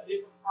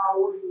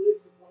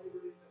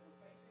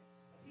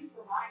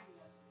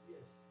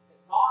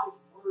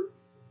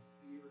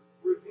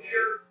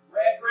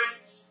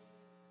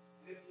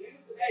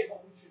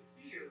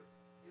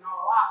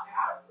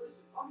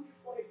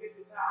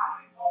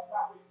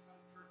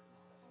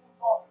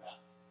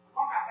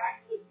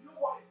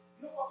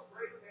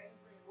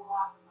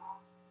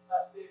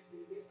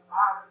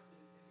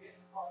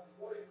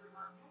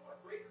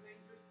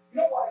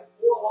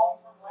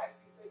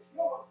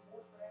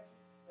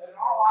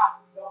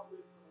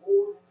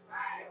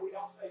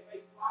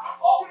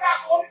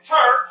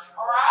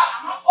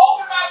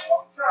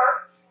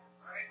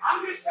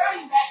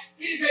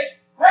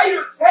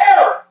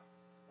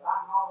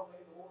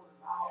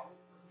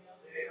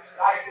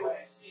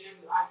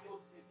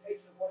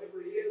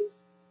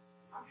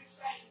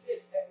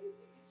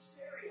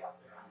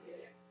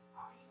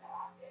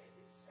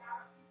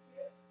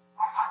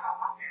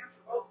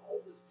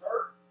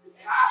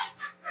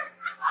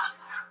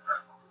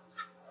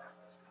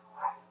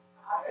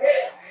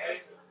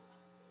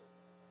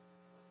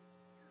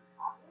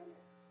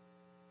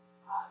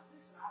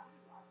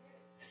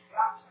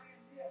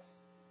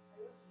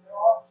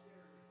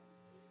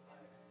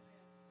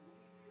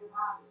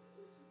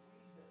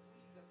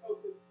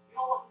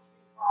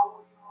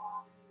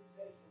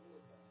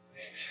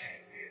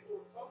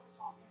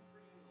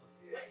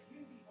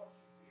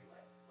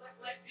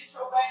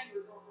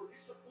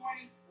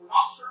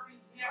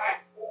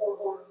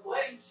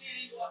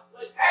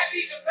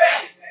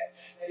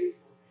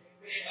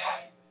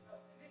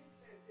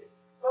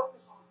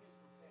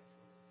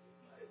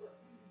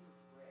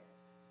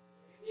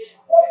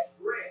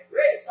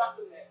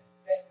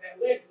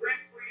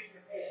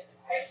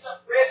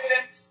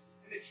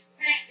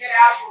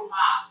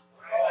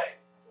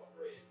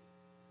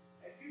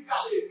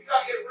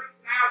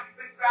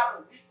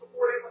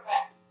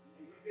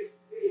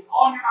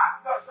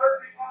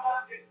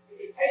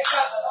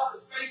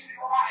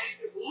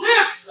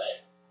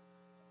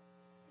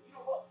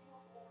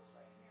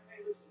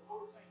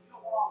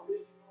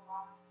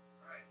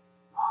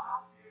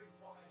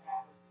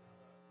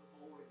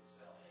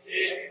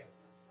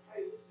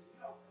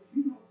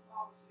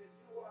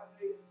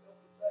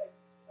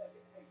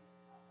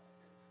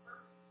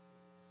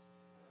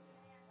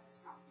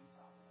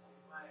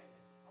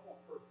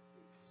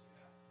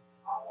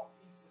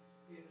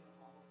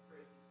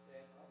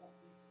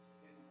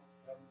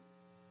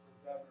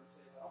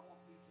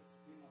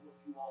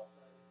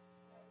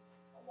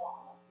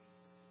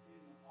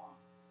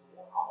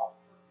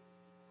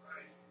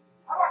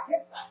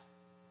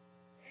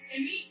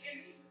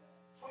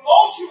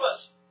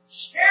tumultuous,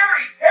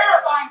 scary,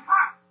 terrifying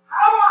time.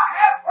 How do I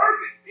have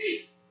perfect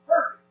peace?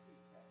 Perfect peace.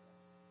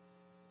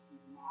 Keep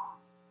your mind.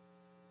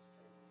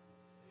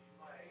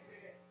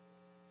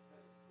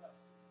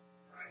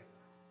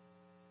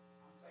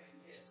 I'm saying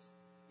this.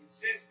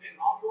 Instead of spending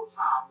all your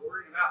time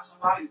worrying about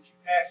somebody that you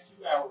passed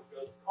 2 hours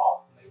ago that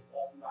caught when they were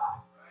walking by.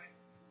 Right?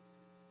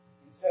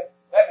 Instead,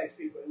 that makes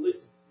people, and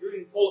listen, you're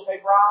in toilet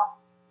paper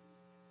aisle.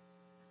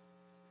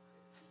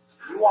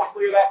 You want to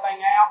clear that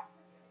thing out?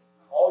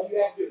 All you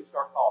have to do is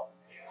start coughing.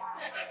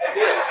 That's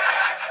it.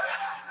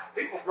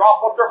 People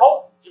drop what they're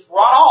holding. Just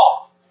run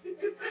off. You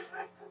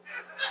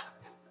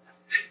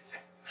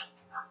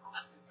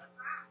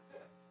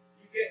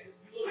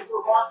looking for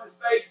a parking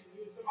space and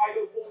you and somebody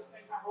go pull the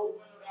same time, roll the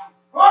window down.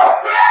 Burn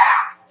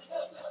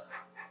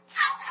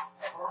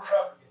it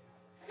up again.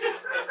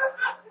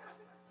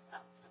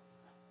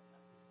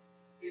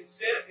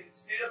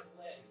 Instead of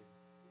letting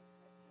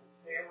the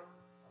terror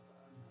of the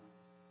unknown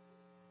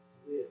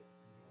live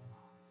in your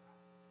mind,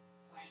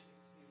 plant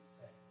these seeds,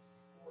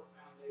 pour a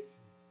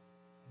foundation,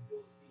 and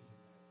build a kingdom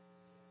there.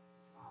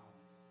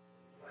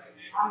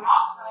 I'm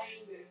not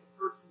saying that if a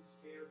person's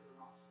scared, they're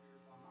not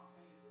spiritual. I'm not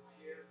saying if they're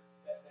scared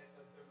that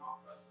they're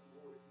not trusting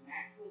the Lord. It's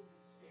natural to be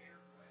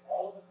scared.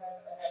 All of us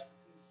have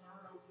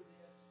concern over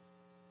this.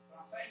 But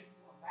I'm saying if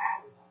you want to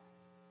battle that,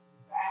 you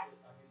battle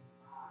it by getting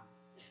your mind.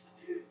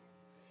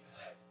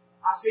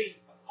 I see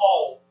a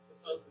call to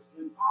focus.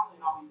 And then finally,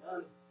 and I'll be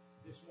done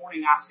this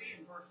morning, I see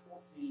in verse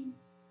 14,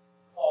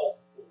 call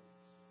to holiness.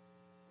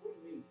 What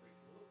do you mean,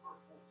 preacher? Look at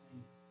verse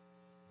 14.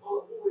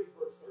 We'll read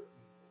verse 13.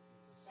 It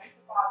says,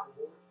 sanctify the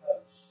Lord of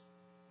hosts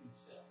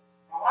himself.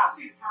 Now, when I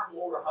see the term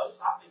Lord of hosts,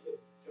 I think of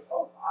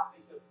Jehovah. I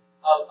think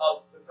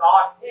of the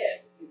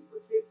Godhead in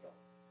particular.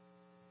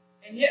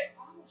 And yet,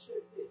 the Bible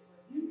says this,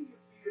 let him be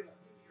your fear and let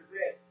him be your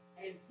dread,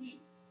 and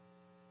he.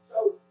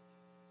 So,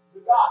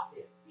 the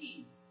Godhead,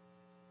 he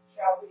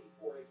shall be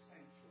for a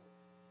sanctuary.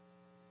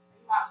 And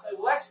you might say,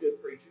 well, that's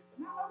good, preacher.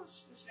 But now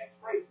notice this next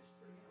phrase. It's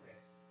pretty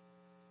interesting.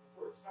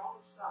 For a stone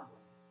of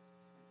stumbling,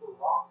 and for a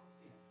rock of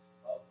offense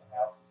of the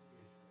houses of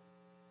Israel,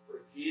 for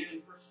a gin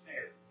and for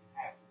snare, the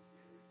inhabitants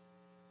of Israel.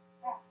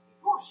 Now,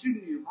 if you're a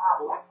student in your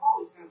Bible, that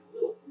probably sounds a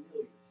little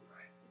familiar to you.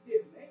 Right? It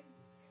did to me.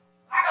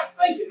 I got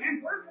thinking,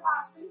 man, where have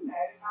I seen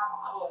that in my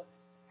Bible?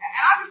 And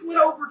I just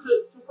went over to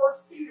 1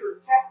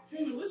 Peter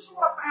chapter 2, and listen to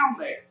what I found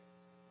there.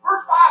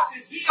 Verse 5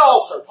 says, he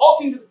also,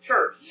 talking to the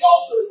church, he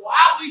also as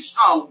lively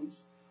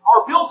stones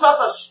are built up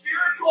a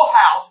spiritual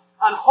house,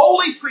 an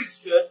holy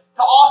priesthood,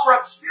 to offer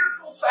up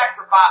spiritual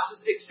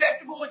sacrifices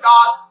acceptable to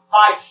God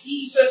by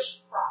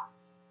Jesus Christ.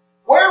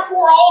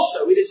 Wherefore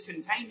also it is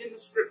contained in the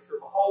Scripture,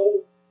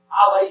 behold,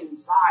 I lay in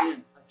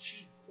Zion a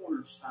chief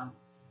cornerstone,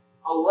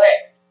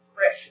 elect,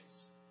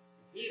 precious.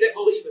 He that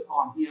believeth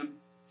on him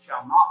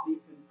shall not be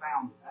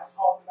confounded. That's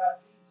talking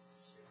about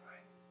Jesus.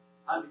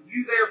 Unto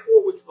you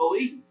therefore which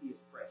believe he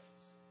is precious.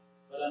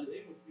 But unto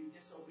them which be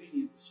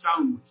disobedient, the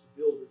stone which the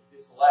builders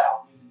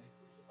disallowed, meaning they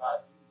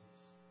crucified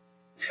Jesus.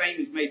 The same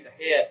is made the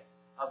head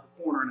of the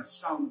corner, and a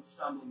stone of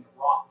stumbling, and a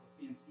rock of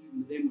offense,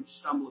 even to them which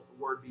stumble at the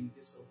word, being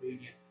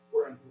disobedient,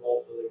 whereunto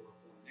also they were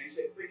appointed. Now you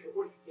say, preacher,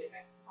 what are you getting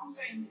at? I'm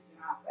saying this in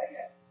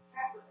Isaiah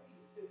chapter 8,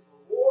 it says, the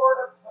Lord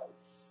of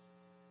hosts.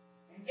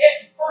 And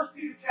yet in 1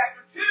 Peter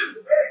chapter 2,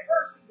 the very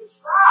person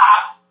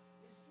described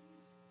is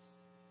Jesus.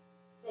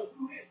 So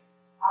who is it?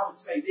 I would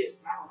say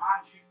this, and I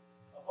remind you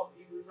of what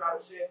the Hebrews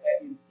writer said, that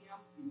in him,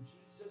 in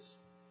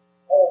Jesus,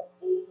 all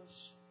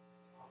fullness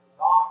of the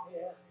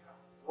Godhead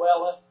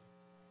dwelleth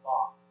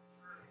bodily.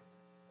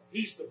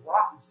 He's the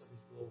brightness of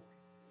his glory.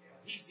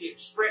 He's the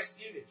express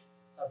image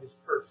of his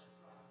person.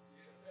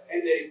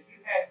 And that if you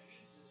have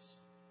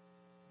Jesus,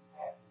 you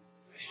have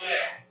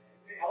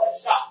him. Now let's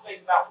stop and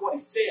think about what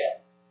he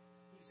said.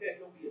 He said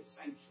he'll be a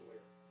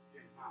sanctuary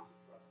during times of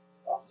trouble.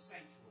 What's a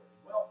sanctuary?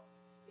 Well,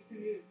 it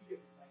can mean a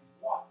few different things.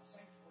 One, a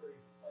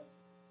sanctuary is a place of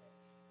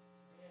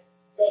protection.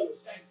 Go to a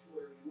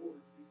sanctuary in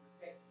order to be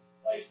protected. It's a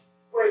place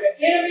where the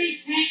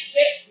enemy can't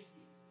get to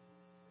you.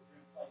 It's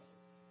a place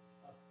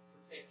of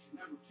protection.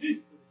 Number two,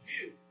 for the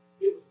Jew,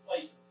 it was a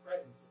place of the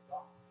presence of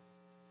God.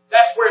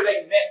 That's where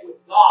they met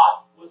with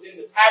God, was in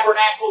the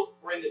tabernacle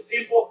or in the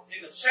temple,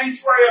 in the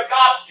sanctuary of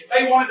God. If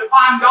they wanted to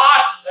find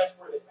God, that's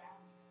where they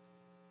found him.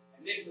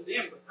 And then to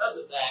them,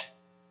 because of that,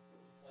 it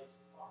was a place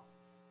of God.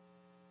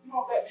 You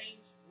know what that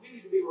means? We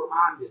need to be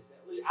reminded that,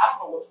 I don't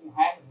know what's going to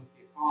happen with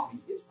the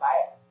economy. It's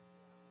bad.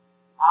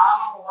 I'm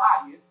not going to lie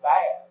to you, it's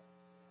bad.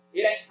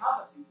 It ain't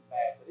hummus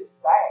bad, but it's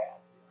bad.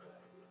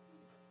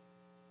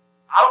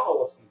 I don't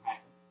know what's going to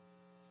happen.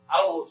 I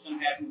don't know what's going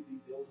to happen with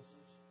these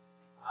illnesses.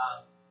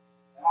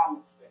 And I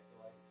won't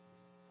speculate.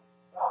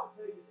 But I will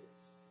tell you this,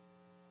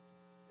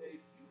 that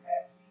if you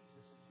have Jesus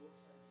as your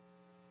Savior,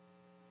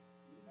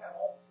 you have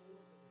all the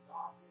fullness of the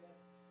Godhead,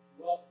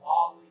 wealth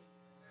bodily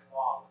and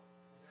bodily.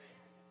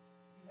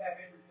 You have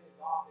every bit of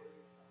God there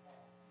is to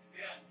have.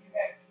 You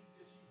have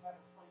Jesus, you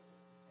have a place of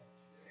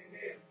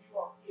protection. You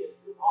are His.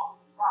 You're not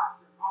His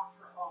right. You're not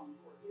your own.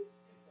 You are His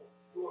temple.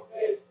 You are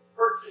His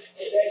purchased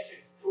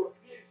possession. You are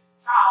His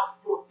child.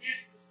 You are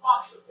His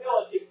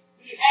responsibility.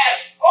 He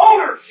has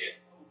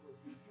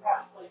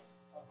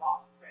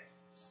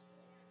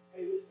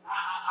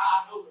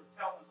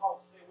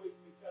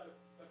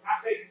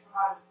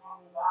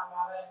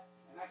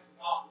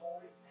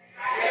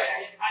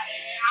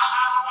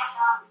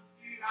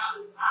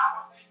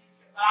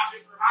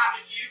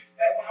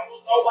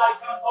nobody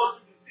comes closer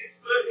than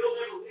 6 foot, He'll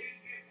never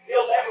leave you.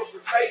 He'll never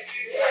forsake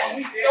you.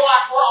 When we feel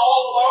like we're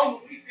all alone,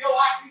 when we feel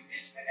like we've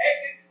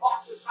disconnected,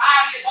 like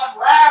society is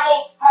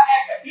unraveled,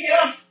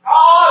 Him,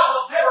 God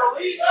will never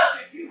leave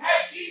us. If you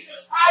have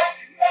Jesus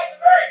Christ, if you have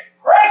the very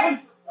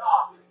presence of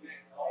God with you,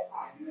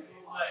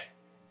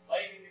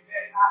 laying in your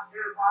bed at night,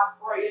 terrified,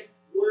 praying,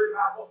 worried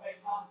about what may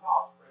come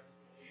God's presence.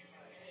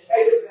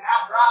 Hey, listen,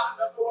 I'm driving,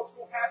 don't know what's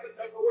going to happen,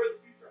 don't know where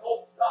the future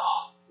holds.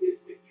 God is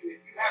with you.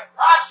 If you have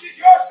Christ as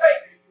your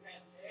Savior, you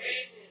have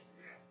Amen.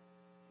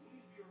 You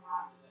need to be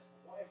reminded that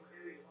in whatever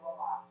area of our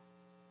life,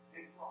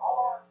 and for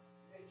our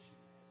nation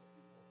as a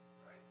people,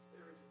 right,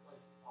 there is a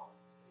place to call.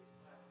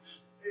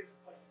 There's a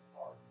place to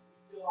call. We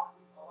feel like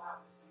we've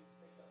allowed this thing to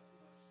take up too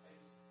much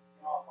space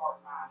in our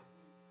heart and mind.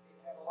 If we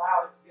have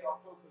allowed it to get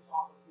our focus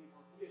off of Him,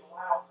 or if we have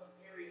allowed some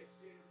area of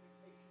sin or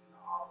temptation in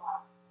our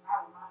life,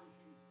 I remind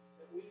you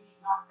that we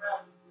need not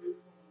travel to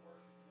Jerusalem and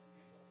worship in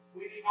the temple.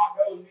 We need not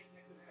go and meet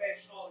in the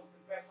confessional and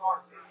confess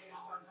our sins in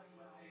some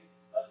human name,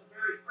 but the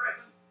very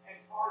presence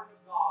and pardon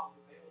of God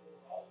is available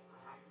to all.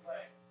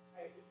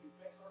 Hey, if we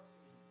confess our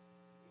sins,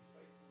 He's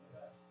faithful with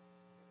us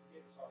to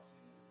forgive us our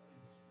sins and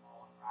cleanse us from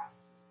all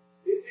unrighteousness.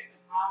 This isn't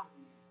a time of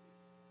unity.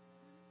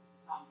 This is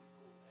a time to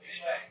be full.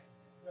 Amen.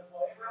 Because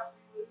whatever else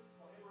we lose,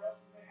 whatever else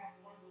we may have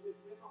to learn to live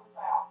with or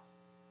without,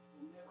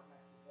 we'll never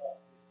have to walk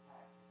this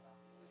path without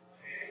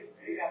Him.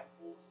 We have the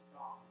fullness of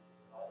God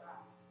at all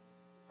times.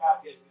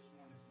 God together this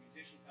morning as the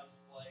musician comes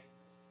to play.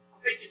 I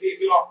think it'd be a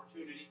good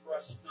opportunity for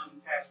us to come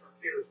and cast our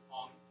cares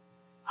upon Him.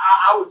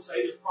 I would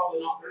say there's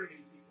probably not very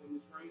many people in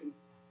this room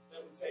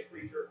that would say,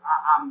 Preacher,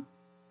 I'm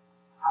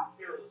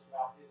careless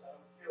about this. I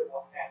don't care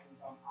what happens.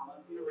 I'm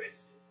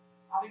uninterested.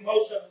 I think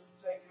most of us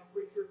would say,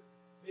 Preacher,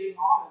 being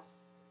honest,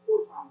 of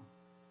course I'm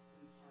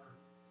concerned.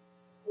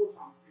 Of course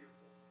I'm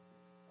fearful.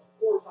 Of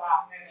course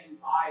I have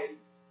anxiety.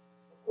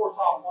 Of course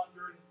I'm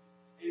wondering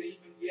and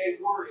even,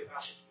 worry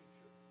about the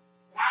future.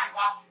 Can I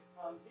invite you to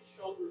come? His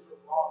shoulders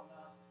are broad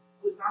enough.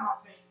 Listen, I'm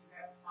not saying you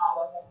have to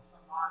pile up on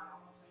somebody.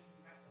 I'm not saying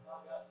you have to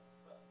hug up.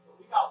 But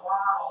we got a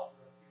wide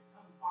altar up here.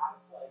 Come and find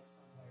a place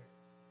somewhere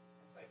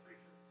and say,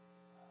 Preacher,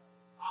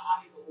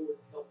 I need the Lord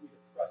to help me to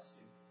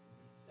trust Him in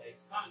these days.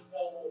 Come and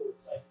tell the Lord,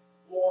 say,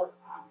 Lord,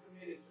 I'm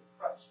committed to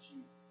trust You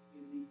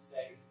in these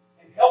days.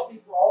 And help me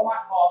for all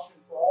my caution,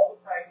 for all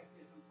the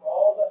pragmatism, for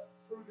all the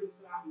prudence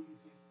that I'm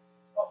using.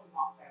 Help me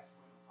not pass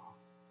away on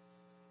confidence.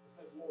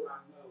 Because, Lord,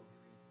 I know You're